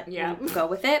 but we'll go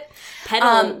with it.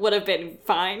 Petal would have been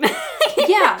fine.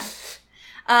 Yeah.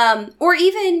 Or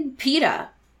even PETA.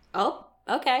 Oh,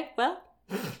 okay. Well,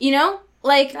 you know,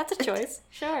 like, that's a choice.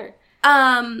 Sure.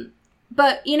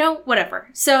 But you know, whatever.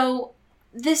 So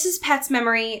this is Pet's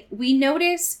memory. We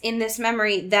notice in this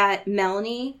memory that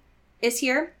Melanie is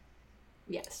here.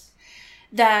 Yes.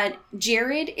 That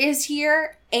Jared is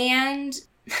here and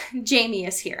Jamie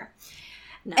is here.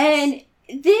 Nice. And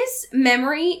this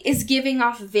memory is giving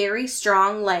off very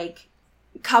strong, like,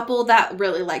 couple that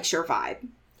really likes your vibe.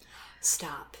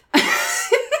 Stop.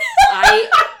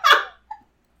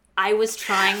 I was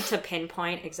trying to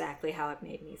pinpoint exactly how it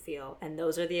made me feel, and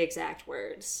those are the exact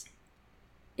words.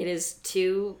 It is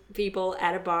two people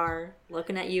at a bar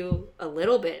looking at you a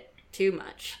little bit too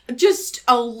much. Just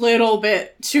a little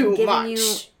bit too giving much.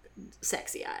 You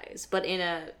sexy eyes, but in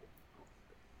a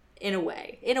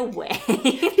way.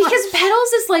 Because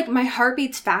Petals is like, my heart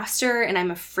beats faster and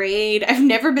I'm afraid. I've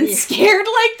never been scared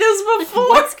like this before.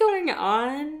 What's going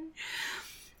on?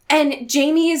 And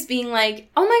Jamie is being like,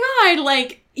 oh my god,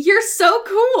 like, you're so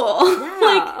cool. Yeah.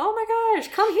 Like, oh my gosh,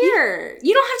 come here.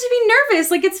 You don't have to be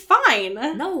nervous. Like, it's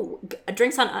fine. No,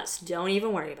 drinks on us. Don't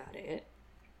even worry about it.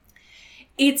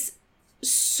 It's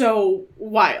so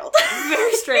wild.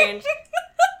 Very strange.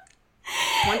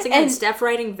 Once again, Steph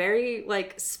writing very,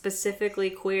 like, specifically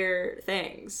queer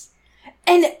things.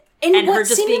 And her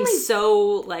just being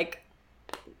so, like,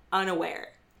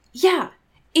 unaware. Yeah.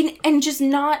 And just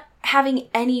not having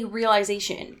any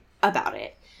realization about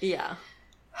it. Yeah.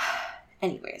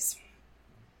 Anyways.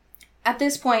 At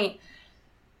this point,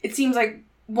 it seems like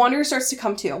Wander starts to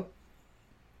come to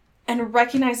and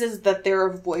recognizes that there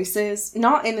are voices,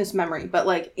 not in this memory, but,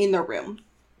 like, in the room.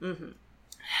 Mm-hmm.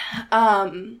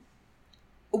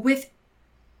 With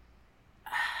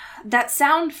that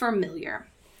sound familiar.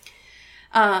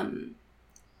 It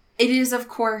is, of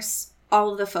course,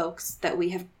 all of the folks that we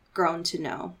have grown to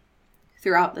know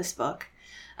throughout this book.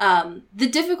 The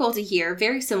difficulty here,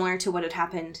 very similar to what had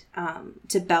happened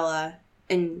to Bella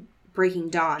in Breaking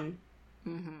Dawn.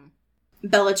 Mm-hmm.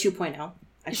 Bella 2.0,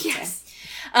 I should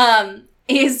say.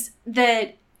 Is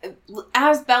that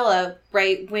as Bella,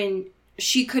 right, when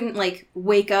she couldn't, like,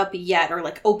 wake up yet or,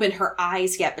 like, open her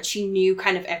eyes yet, but she knew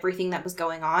kind of everything that was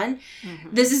going on. Mm-hmm.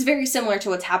 This is very similar to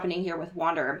what's happening here with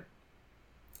Wander.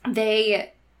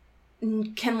 They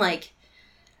can, like,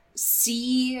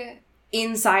 see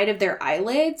inside of their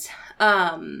eyelids,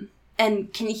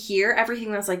 and can hear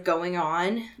everything that's, like, going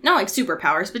on. Not, like,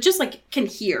 superpowers, but just, like, can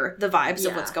hear the vibes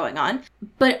of what's going on.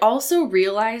 But also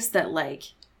realize that, like,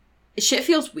 shit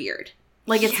feels weird.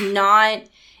 Like, it's not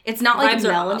like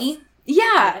Melanie.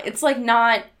 Yeah, it's, like,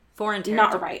 not foreign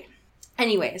territory. Not right.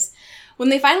 Anyways, when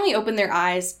they finally open their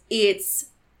eyes, it's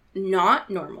not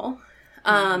normal.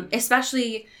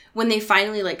 Especially when they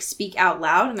finally, like, speak out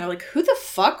loud and they're like, who the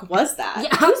fuck was that?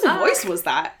 Yeah, whose voice was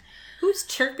that? Whose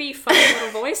chirpy, funny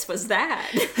little voice was that?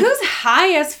 Whose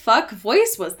high as fuck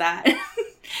voice was that?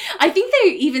 I think they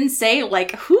even say,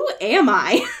 like, who am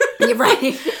I? You're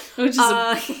right. Which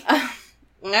is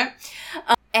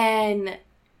and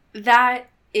that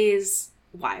is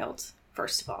wild,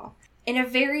 first of all. In a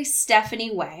very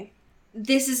Stephanie way,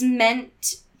 this is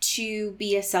meant to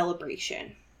be a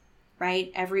celebration,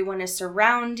 right? Everyone is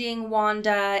surrounding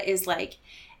Wanda, is like,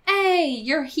 hey,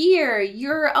 you're here,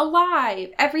 you're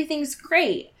alive, everything's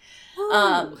great.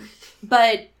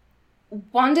 But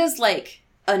Wanda's, like,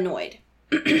 annoyed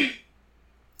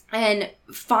and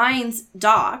finds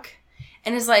Doc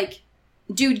and is like,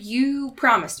 dude, you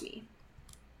promised me.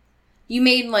 You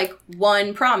made, like,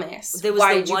 one promise. There was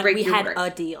Why the did you one, break we your had word? a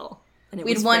deal. And it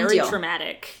We was had one very deal.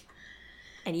 traumatic.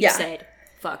 And you said,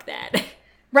 fuck that.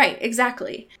 Right,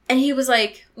 exactly. And he was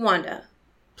like, Wanda,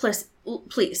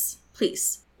 please,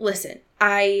 listen.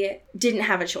 I didn't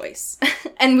have a choice.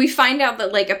 And we find out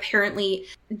that, like, apparently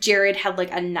Jared had,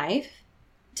 like, a knife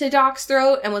to Doc's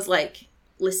throat and was like,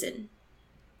 listen.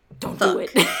 Don't do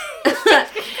it.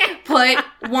 Put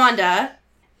Wanda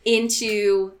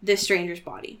into this stranger's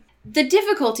body. The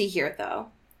difficulty here, though,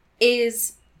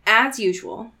 is, as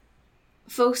usual,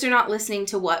 folks are not listening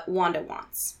to what Wanda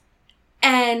wants.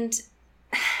 And...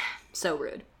 so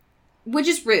rude. Which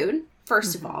is rude,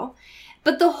 first of all.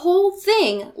 But the whole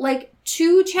thing, like,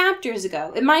 2 chapters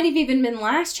ago, it might have even been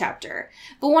last chapter,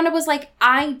 but Wanda was like,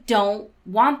 I don't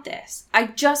want this. I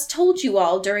just told you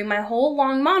all during my whole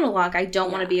long monologue, I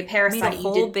don't want to be a parasite. I made a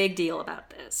whole big deal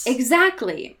about this.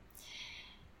 Exactly.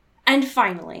 And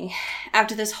finally,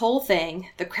 after this whole thing,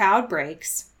 the crowd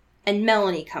breaks, and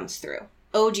Melanie comes through.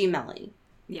 OG Melanie.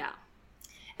 Yeah.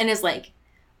 And is like,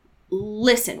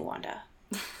 listen, Wanda.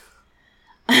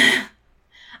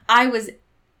 I was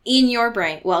in your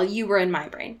brain. Well, you were in my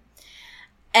brain.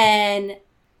 And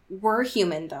we're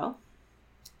human, though.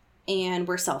 And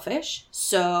we're selfish.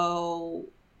 So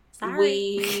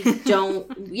we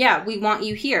don't... Yeah, we want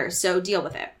you here. So deal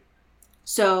with it.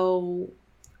 So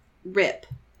rip.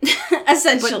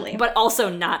 Essentially. But also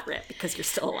not rip because you're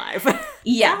still alive.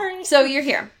 Yeah. Sorry. So you're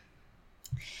here.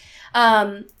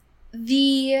 As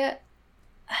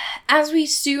we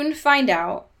soon find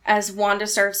out, as Wanda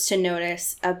starts to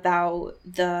notice about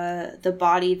the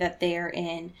body that they're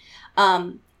in,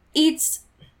 it's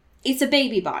a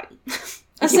baby body,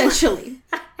 essentially.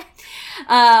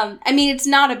 I mean, it's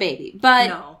not a baby,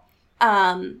 but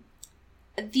no.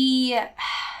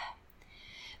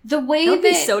 The way that would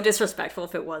be that... so disrespectful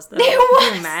if it was, though. It Can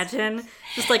was. you imagine?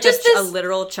 Just like Just a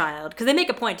literal child. Because they make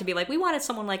a point to be like, we wanted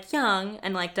someone like young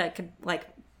and like that could like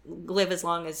live as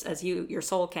long as your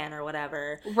soul can or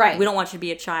whatever. Right. We don't want you to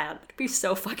be a child. It'd be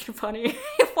so fucking funny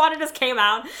if Wanda just came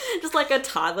out just like a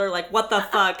toddler, like, what the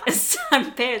fuck?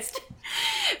 I'm pissed.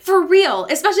 For real.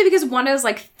 Especially because Wanda is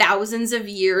like thousands of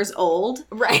years old.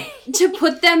 Right. To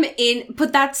put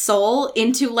that soul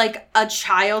into like a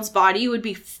child's body would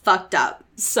be fucked up.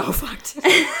 So fucked.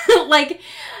 Like,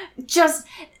 just...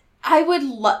 I would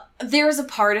love... There's a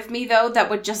part of me, though, that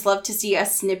would just love to see a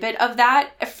snippet of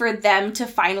that for them to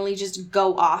finally just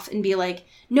go off and be like,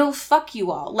 no, fuck you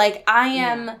all. Like, I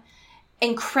am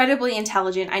incredibly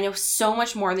intelligent. I know so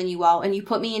much more than you all, and you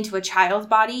put me into a child's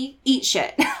body, eat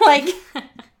shit. Like,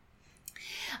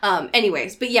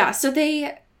 anyways, but yeah, so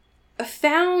they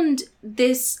found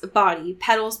this body,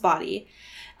 Petal's body,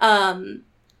 and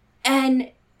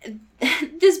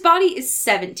this body is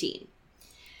 17.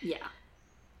 Yeah.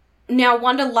 Now,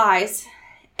 Wanda lies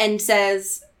and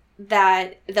says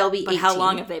that they'll be 18. But how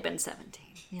long have they been 17?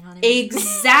 You know what I mean?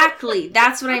 Exactly.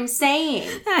 That's what I'm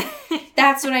saying.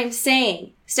 That's what I'm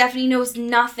saying. Stephanie knows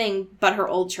nothing but her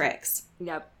old tricks.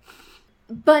 Yep.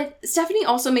 But Stephanie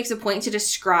also makes a point to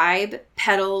describe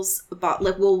Petal's,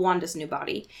 Wanda's new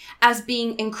body, as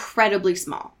being incredibly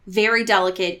small, very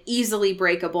delicate, easily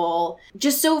breakable,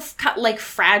 just so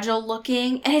fragile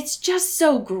looking, and it's just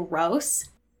so gross.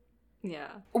 Yeah.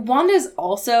 Wanda's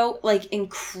also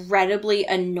incredibly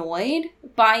annoyed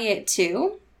by it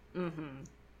too. Mm-hmm.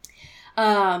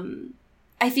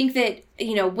 I think that,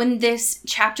 when this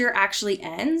chapter actually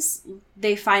ends,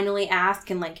 they finally ask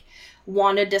and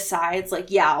Wanda decides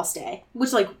yeah, I'll stay,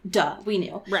 which duh, we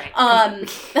knew. Right.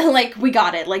 We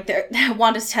got it.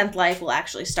 Wanda's 10th life will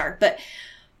actually start. But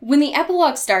when the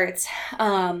epilogue starts,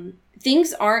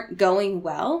 things aren't going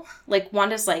well.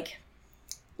 Wanda's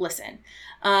listen,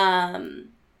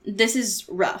 this is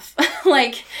rough.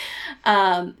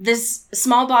 This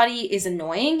small body is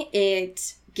annoying.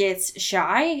 It gets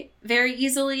shy very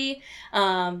easily.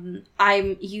 I'm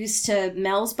used to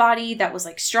Mel's body that was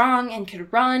strong and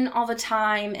could run all the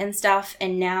time and stuff,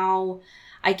 and now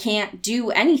I can't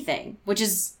do anything, which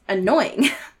is annoying.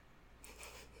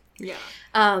 Yeah.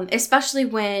 Especially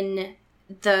when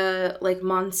the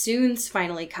monsoons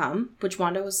finally come, which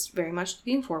Wanda was very much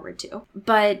looking forward to.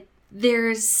 But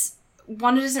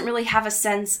Wanda doesn't really have a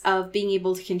sense of being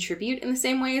able to contribute in the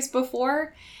same way as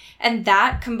before. And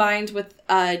that combined with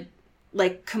a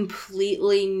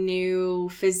completely new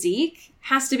physique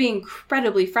has to be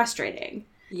incredibly frustrating.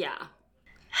 Yeah.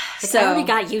 So I already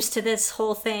got used to this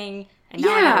whole thing, and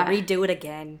now I gotta redo it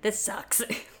again. This sucks.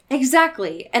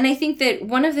 Exactly. And I think that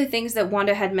one of the things that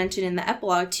Wanda had mentioned in the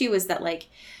epilogue too is that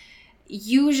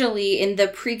usually in the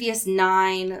previous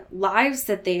 9 lives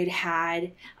that they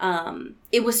had,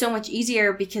 it was so much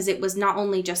easier because it was not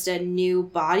only just a new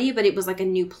body, but it was a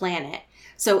new planet.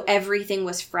 So everything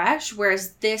was fresh,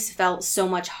 whereas this felt so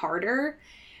much harder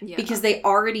because they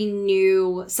already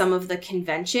knew some of the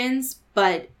conventions,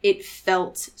 but it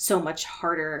felt so much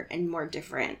harder and more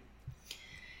different.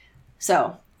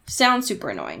 So, sounds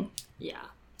super annoying. Yeah.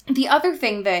 The other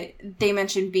thing that they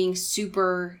mentioned being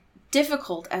super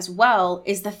difficult as well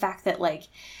is the fact that, like,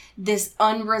 this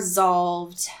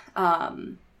unresolved,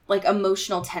 like,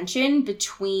 emotional tension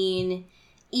between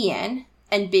Ian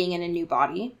and being in a new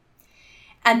body.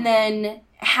 And then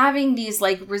having these,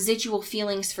 like, residual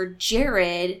feelings for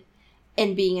Jared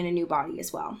and being in a new body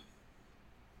as well.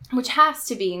 Which has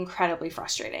to be incredibly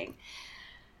frustrating.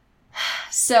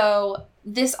 So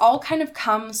this all kind of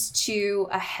comes to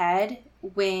a head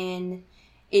when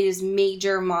it is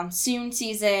major monsoon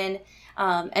season.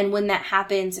 And when that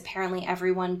happens, apparently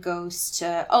everyone goes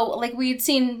to... Oh, like we had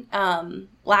seen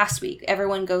last week,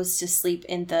 everyone goes to sleep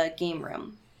in the game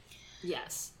room.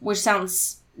 Yes. Which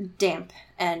sounds damp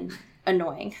and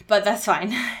annoying, but that's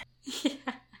fine. Yeah.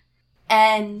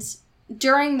 And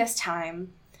during this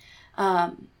time,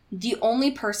 the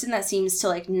only person that seems to,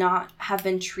 like, not have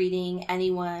been treating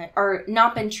anyone, or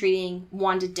not been treating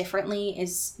Wanda differently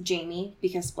is Jamie,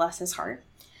 because bless his heart.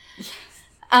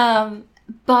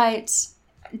 But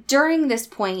during this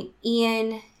point,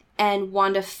 Ian and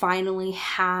Wanda finally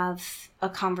have a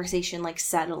conversation, like,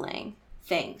 settling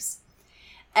things.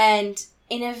 And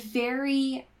in a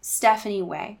very Stephanie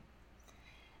way,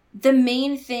 the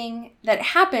main thing that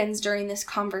happens during this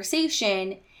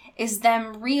conversation is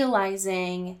them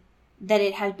realizing that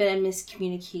it had been a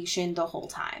miscommunication the whole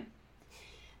time.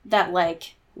 That,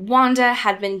 like, Wanda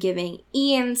had been giving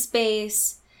Ian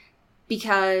space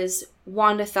because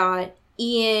Wanda thought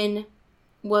Ian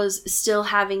was still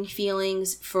having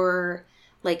feelings for,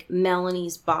 like,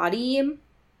 Melanie's body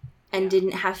and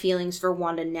didn't have feelings for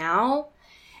Wanda now.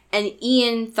 And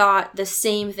Ian thought the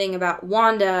same thing about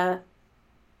Wanda,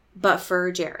 but for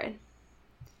Jared.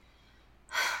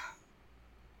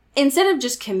 Instead of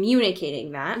just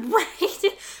communicating that.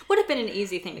 Right. Would have been an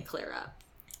easy thing to clear up.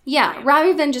 Yeah,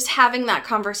 rather than just having that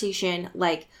conversation,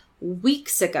 like,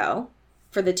 weeks ago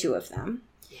for the two of them.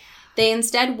 Yeah. They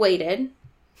instead waited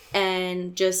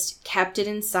and just kept it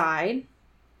inside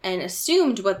and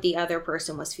assumed what the other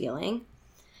person was feeling.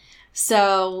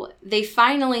 So they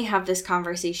finally have this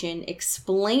conversation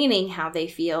explaining how they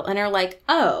feel and are like,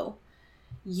 oh,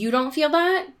 you don't feel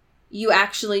that? You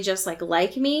actually just,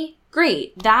 like me?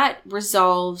 Great. That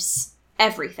resolves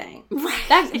everything.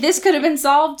 Right. This could have been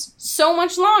solved so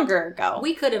much longer ago.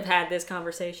 We could have had this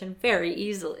conversation very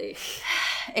easily.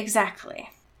 Exactly.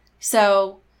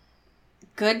 So,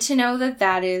 good to know that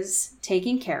that is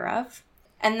taken care of.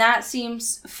 And that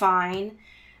seems fine.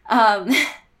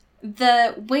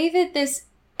 The way that this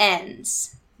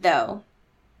ends, though,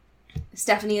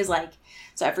 Stephanie is like,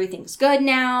 so everything's good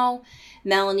now.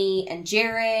 Melanie and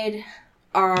Jared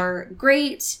are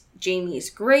great. Jamie's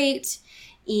great.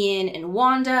 Ian and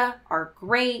Wanda are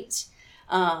great.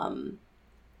 Now,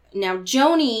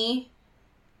 Joni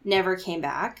never came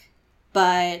back,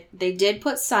 but they did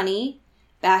put Sunny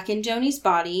back in Joni's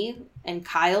body, and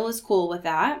Kyle is cool with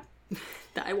that.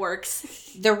 That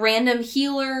works. The random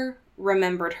healer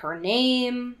remembered her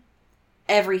name.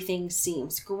 Everything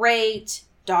seems great.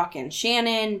 Doc and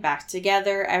Shannon back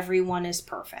together. Everyone is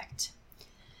perfect.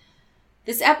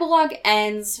 This epilogue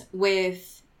ends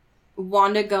with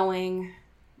Wanda going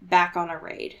back on a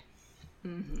raid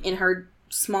in her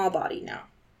small body now.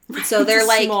 So they're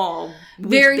like small,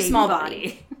 very small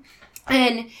body.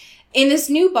 And in this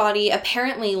new body,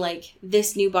 apparently, like,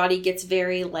 this new body gets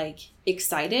very, like,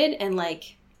 excited and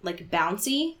like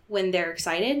bouncy when they're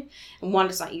excited. And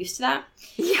Wanda's not used to that.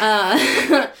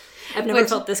 Yeah. I've never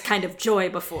felt this kind of joy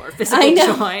before. Physical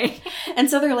joy. And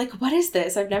so they're like, what is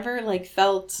this? I've never, like,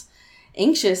 felt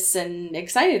anxious and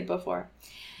excited before.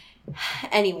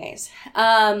 Anyways,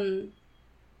 the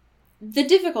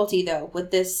difficulty, though,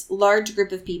 with this large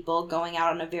group of people going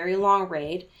out on a very long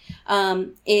raid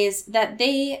is that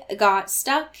they got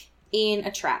stuck in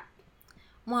a trap.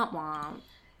 Womp womp.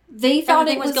 They thought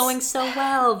it was going so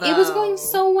well, though. It was going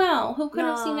so well. Who could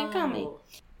have seen it coming?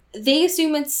 They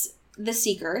assume it's the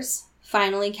Seekers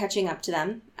finally catching up to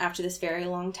them after this very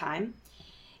long time.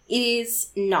 It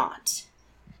is not,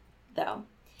 though.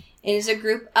 It is a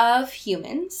group of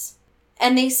humans,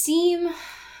 and they seem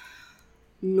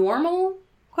normal,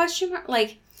 question mark?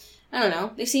 Like, I don't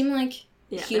know. They seem like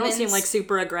humans. They don't seem like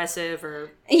super aggressive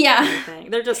or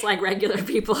anything. They're just like regular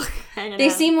people hanging out. They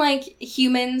seem like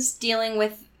humans dealing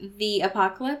with the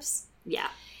apocalypse. Yeah.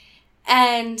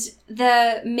 And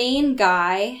the main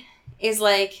guy is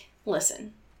like,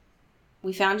 listen,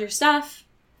 we found your stuff.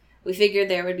 We figured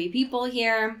there would be people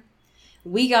here.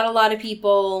 We got a lot of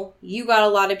people. You got a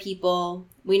lot of people.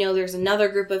 We know there's another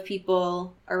group of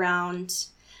people around.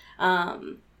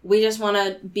 We just want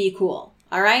to be cool.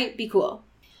 All right? Be cool.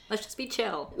 Let's just be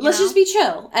chill. Let's just be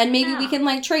chill. And maybe we can,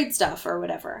 like, trade stuff or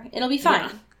whatever. It'll be fine.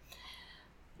 Yeah.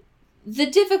 The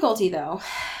difficulty, though,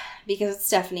 because it's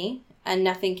Stephanie and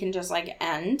nothing can just like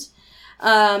end,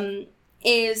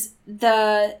 is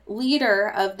the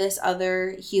leader of this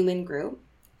other human group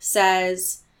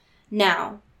says,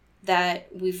 now that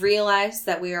we've realized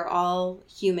that we are all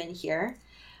human here,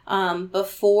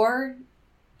 before,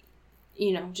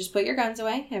 just put your guns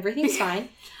away. Everything's fine.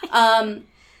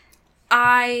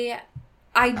 I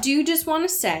do just want to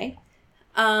say,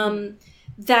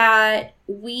 that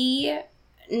we,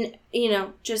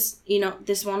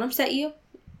 this won't upset you.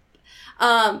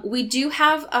 We do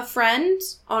have a friend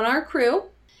on our crew.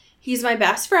 He's my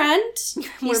best friend.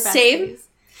 He's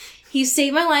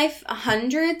saved my life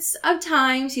hundreds of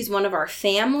times. He's one of our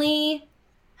family.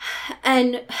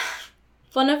 And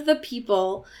one of the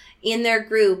people in their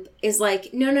group is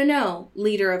like, no,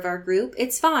 leader of our group,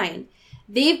 it's fine.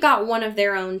 They've got one of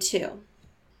their own too.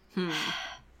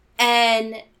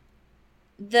 And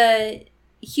the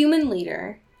human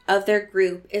leader of their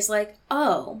group is like,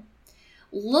 oh,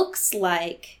 looks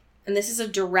like, and this is a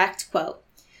direct quote,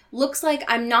 looks like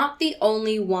I'm not the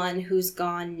only one who's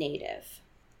gone native.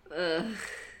 Ugh.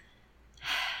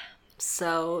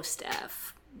 So,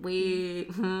 Steph,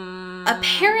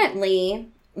 apparently,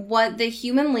 what the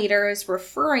human leader is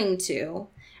referring to,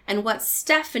 and what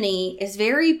Stephanie is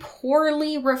very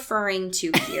poorly referring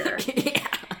to here,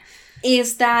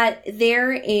 is that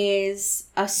there is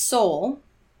a soul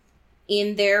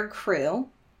in their crew,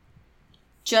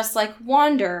 just like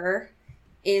Wanderer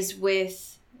is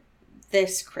with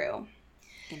this crew.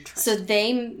 So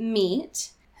they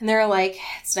meet, and they're like,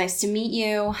 it's nice to meet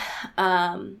you.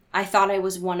 I thought I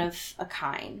was one of a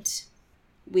kind.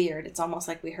 Weird. It's almost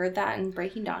like we heard that in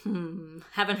Breaking Dawn.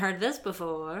 Haven't heard this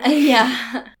before.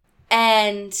 Yeah.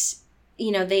 And,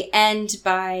 they end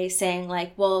by saying,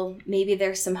 like, well, maybe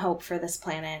there's some hope for this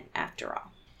planet after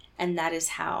all. And that is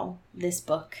how this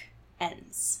book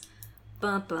ends.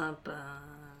 Bum, bum, bum.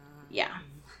 Yeah.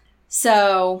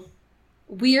 So,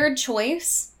 weird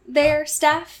choice there,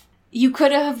 Steph. You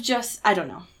could have just, I don't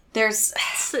know. It's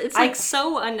like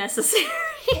so unnecessary.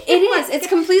 It is. It's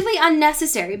completely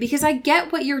unnecessary because I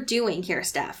get what you're doing here,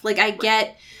 Steph. Like, I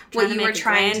get what you were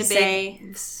trying to say.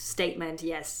 Statement,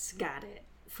 yes, got it.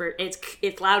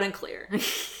 It's loud and clear.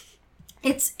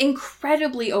 It's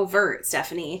incredibly overt,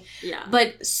 Stephanie. Yeah.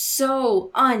 But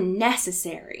so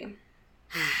unnecessary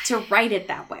to write it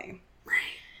that way.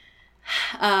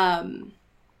 Right.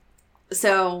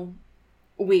 So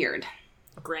weird.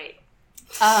 Great.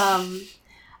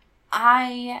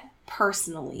 I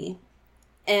personally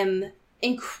am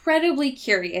incredibly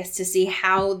curious to see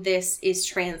how this is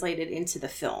translated into the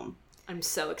film. I'm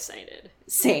so excited.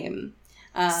 Same.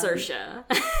 Saoirse.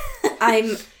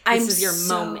 This is your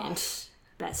moment,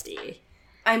 bestie.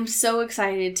 I'm so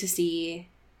excited to see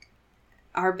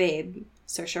our babe,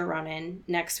 Saoirse Ronan,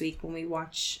 next week when we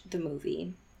watch the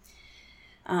movie.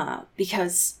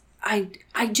 Because I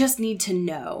just need to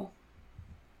know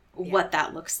what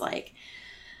that looks like.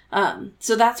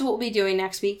 So that's what we'll be doing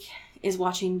next week, is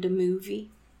watching the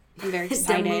movie. I'm very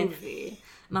excited. The movie.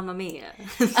 Mamma Mia.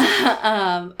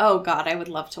 Oh God, I would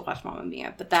love to watch Mamma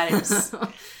Mia, but that is,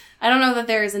 I don't know that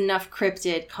there is enough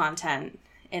cryptid content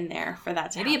in there for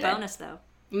that to happen. Maybe a bonus though.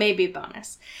 Maybe a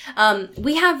bonus.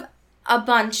 We have a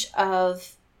bunch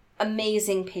of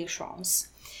amazing patrons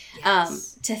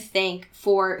to thank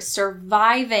for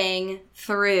surviving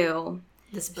through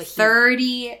this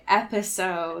 30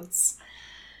 episodes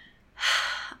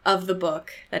of the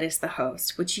book that is The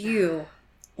Host. Would you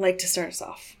like to start us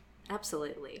off?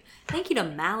 Absolutely. Thank you to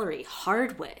Mallory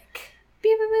Hardwick.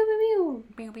 Pew, pew, pew, pew.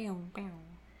 Pew, pew, pew.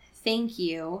 Thank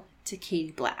you to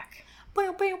Katie Black.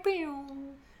 Pew, pew, pew.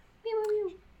 Pew, pew,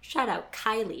 pew. Shout out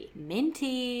Kylie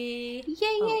Minty.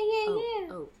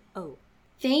 Yeah. Oh.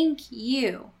 Thank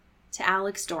you to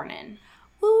Alex Dornan.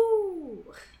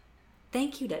 Woo.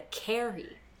 Thank you to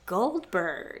Carrie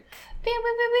Goldberg. Pew,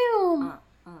 pew, pew, pew.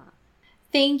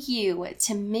 Thank you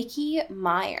to Mickey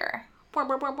Meyer.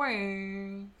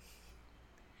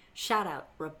 Shout out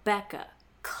Rebecca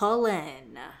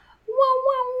Cullen.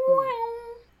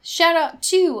 Shout out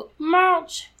to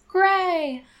Mulch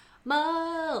Gray.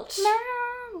 Mulch.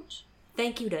 Mulch.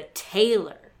 Thank you to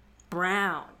Taylor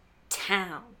Brown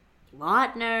Town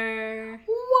Lautner.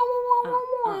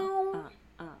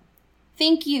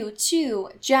 Thank you to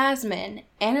Jasmine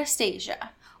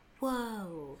Anastasia.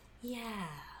 Whoa, yeah.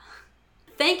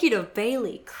 Thank you to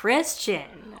Bailey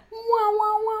Christian.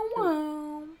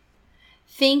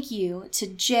 Thank you to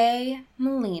Jay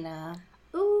Molina.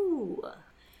 Ooh.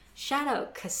 Shout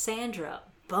out Cassandra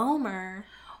Bomer.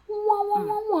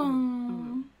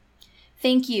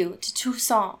 Thank you to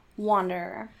Toussaint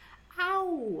Wanderer.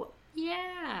 Ow.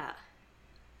 Yeah.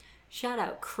 Shout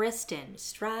out Kristen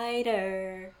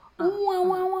Strider.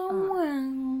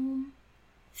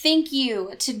 Thank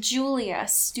you to Julia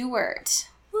Stewart.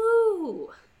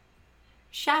 Woo!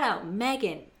 Shout out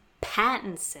Megan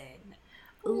Pattinson.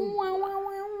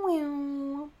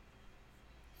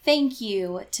 Thank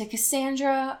you to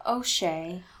Cassandra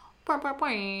O'Shea.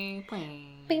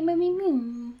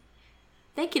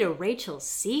 Thank you to Rachel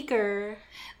Seeker.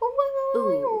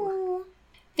 Ooh.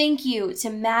 Thank you to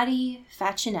Maddie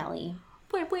Facinelli.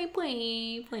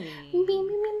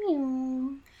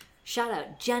 Shout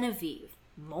out Genevieve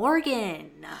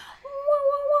Morgan.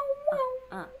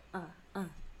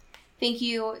 Thank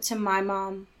you to my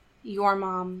mom, your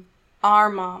mom, our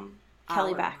mom,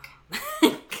 Kelly Beck.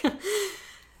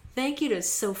 Thank you to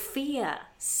Sophia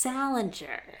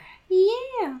Salinger.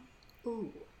 Yeah.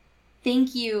 Ooh.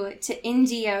 Thank you to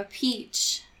India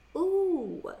Peach.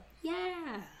 Ooh.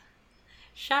 Yeah.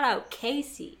 Shout out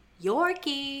Casey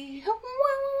Yorkie.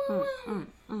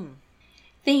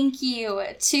 Thank you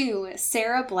to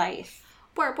Sarah Blythe.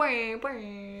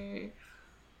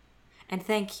 And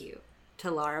thank you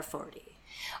to Laura Forty.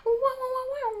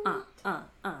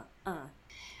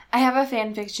 I have a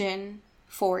fan fiction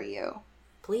for you.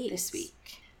 Please. This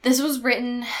week. This was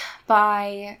written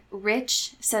by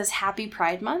Rich Says Happy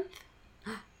Pride Month.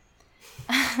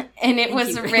 And it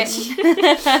was written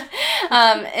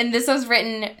and this was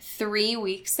written 3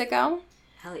 weeks ago.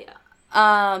 Hell yeah.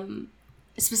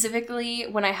 Specifically,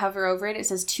 when I hover over it, it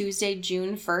says Tuesday,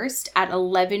 June 1st at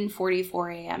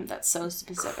 11:44 a.m. That's so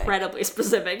specific. Incredibly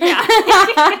specific, yeah.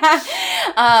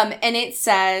 And it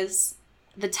says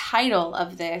the title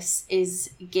of this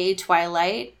is Gay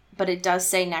Twilight, but it does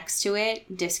say next to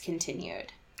it,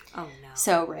 discontinued. Oh no.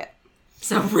 So rip.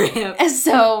 So rip.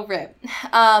 So rip.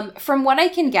 From what I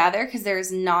can gather, because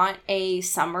there's not a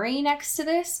summary next to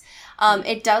this,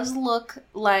 it does look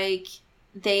like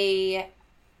this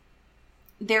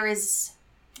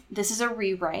is a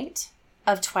rewrite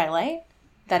of Twilight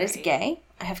that is gay.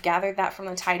 I have gathered that from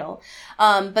the title.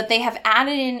 But they have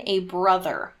added in a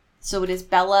brother. So it is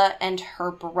Bella and her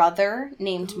brother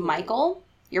named Michael.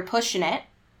 You're pushing it.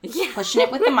 Yeah. Pushing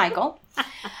it with the Michael.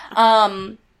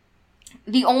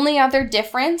 The only other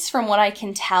difference from what I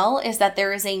can tell is that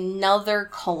there is another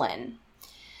Cullen.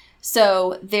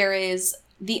 So there is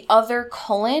the other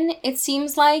Cullen, it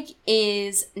seems like,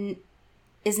 is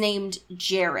named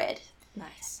Jared.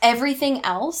 Nice. Everything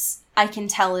else I can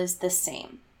tell is the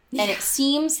same. And it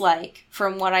seems like,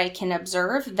 from what I can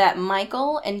observe, that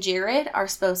Michael and Jared are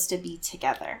supposed to be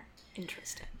together.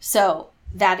 Interesting. So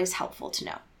that is helpful to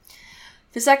know.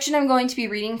 The section I'm going to be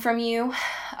reading from you,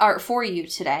 or for you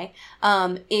today,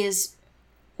 is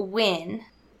when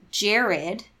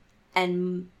Jared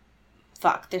and...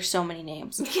 Fuck, there's so many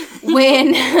names.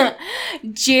 When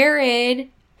Jared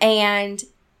and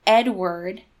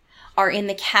Edward are in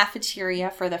the cafeteria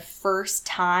for the first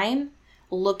time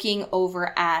looking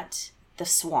over at the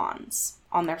swans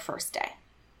on their first day.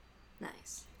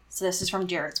 Nice. So this is from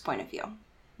Jared's point of view.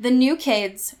 The new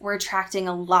kids were attracting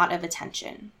a lot of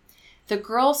attention. The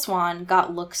girl swan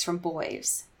got looks from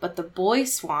boys, but the boy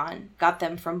swan got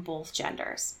them from both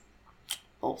genders.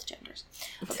 Both genders.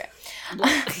 Okay.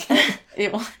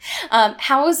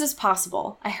 How is this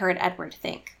possible? I heard Edward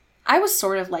think. I was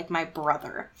sort of like my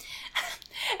brother.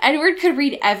 Edward could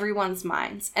read everyone's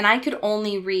minds, and I could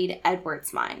only read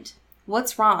Edward's mind.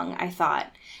 What's wrong? I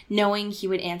thought, knowing he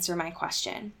would answer my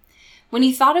question. When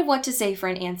he thought of what to say for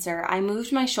an answer, I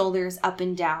moved my shoulders up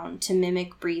and down to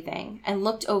mimic breathing and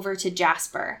looked over to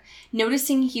Jasper,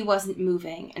 noticing he wasn't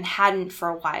moving and hadn't for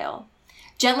a while,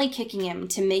 gently kicking him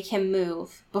to make him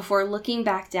move before looking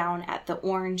back down at the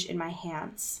orange in my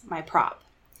hands, my prop.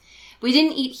 We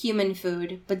didn't eat human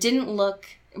food, but didn't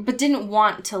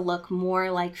want to look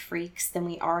more like freaks than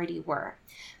we already were,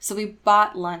 so we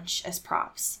bought lunch as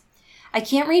props. I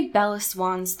can't read Bella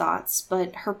Swan's thoughts,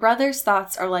 but her brother's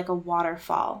thoughts are like a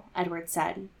waterfall, Edward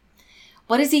said.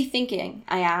 What is he thinking?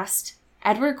 I asked.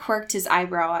 Edward quirked his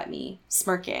eyebrow at me,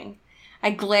 smirking.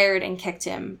 I glared and kicked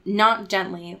him, not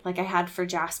gently like I had for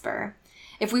Jasper.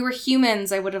 If we were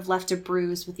humans, I would have left a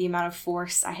bruise with the amount of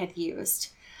force I had used.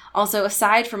 Also,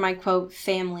 aside from my, quote,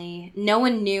 family, no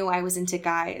one knew I was into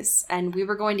guys, and we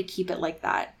were going to keep it like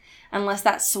that, unless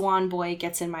that swan boy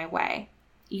gets in my way.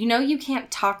 You know you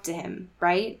can't talk to him,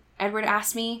 right? Edward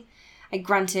asked me. I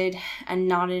grunted and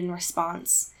nodded in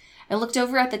response. I looked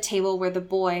over at the table where the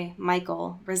boy,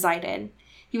 Michael, resided.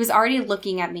 He was already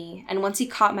looking at me, and once he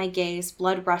caught my gaze,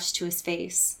 blood rushed to his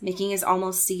face, making his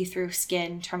almost see-through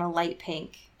skin turn a light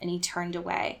pink, and he turned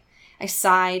away, I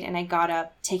sighed and I got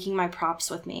up, taking my props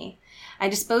with me. I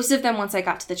disposed of them once I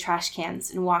got to the trash cans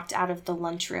and walked out of the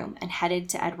lunchroom and headed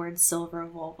to Edward's silver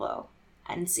Volvo.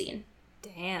 End scene.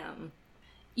 Damn.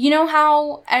 You know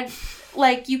how,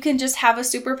 you can just have a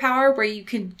superpower where you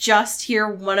can just hear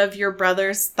one of your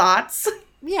brother's thoughts?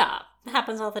 Yeah, it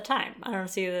happens all the time. I don't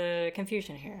see the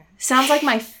confusion here. Sounds like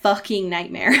my fucking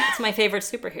nightmare. It's my favorite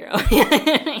superhero.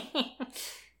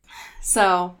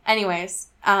 So, anyways,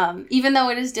 even though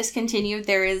it is discontinued,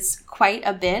 there is quite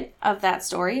a bit of that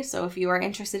story. So if you are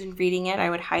interested in reading it, I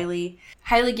would highly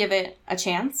give it a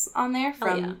chance on there.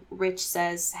 From Rich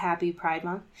Says Happy Pride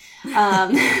Month.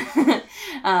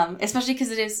 Especially because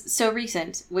it is so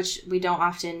recent, which we don't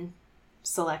often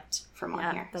select from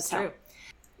on here. That's true.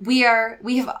 We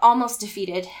have almost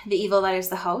defeated the evil that is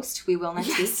the host. We will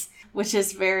next week, which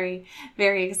is very,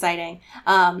 very exciting.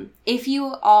 If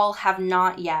you all have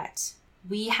not yet,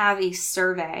 we have a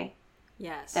survey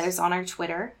that is on our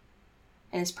Twitter,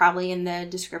 and it's probably in the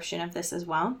description of this as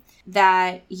well,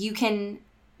 that you can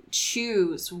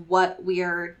choose what we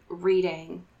are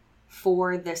reading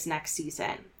for this next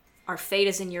season. Our fate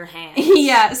is in your hands.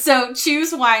 Yeah, so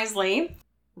choose wisely.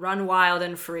 Run wild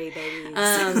and free,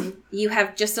 babies. You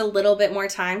have just a little bit more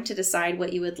time to decide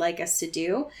what you would like us to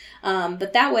do.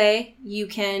 But that way, you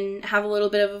can have a little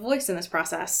bit of a voice in this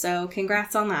process. So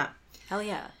congrats on that. Hell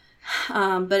yeah.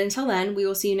 But until then, we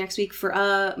will see you next week for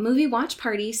a movie watch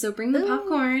party. So bring the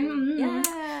popcorn. Yes.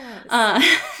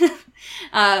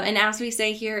 And as we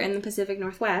say here in the Pacific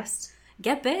Northwest,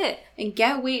 get bit. And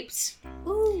get weeped.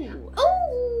 Ooh.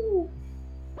 Ooh.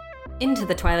 Into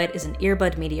the Twilight is an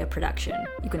Earbud Media production.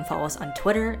 You can follow us on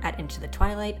Twitter at Into the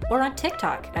Twilight or on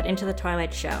TikTok at Into the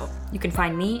Twilight Show. You can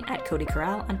find me at Cody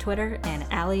Corral on Twitter and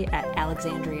Allie at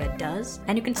Alexandria Does.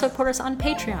 And you can support us on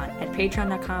Patreon at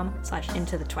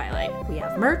patreon.com/Into the Twilight. We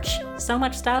have merch, so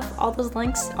much stuff. All those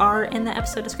links are in the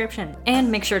episode description.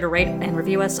 And make sure to rate and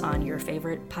review us on your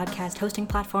favorite podcast hosting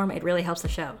platform. It really helps the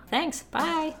show. Thanks.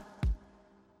 Bye.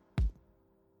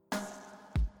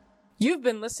 You've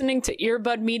been listening to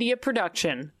Earbud Media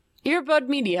Production. Earbud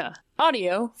Media,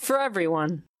 audio for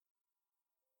everyone.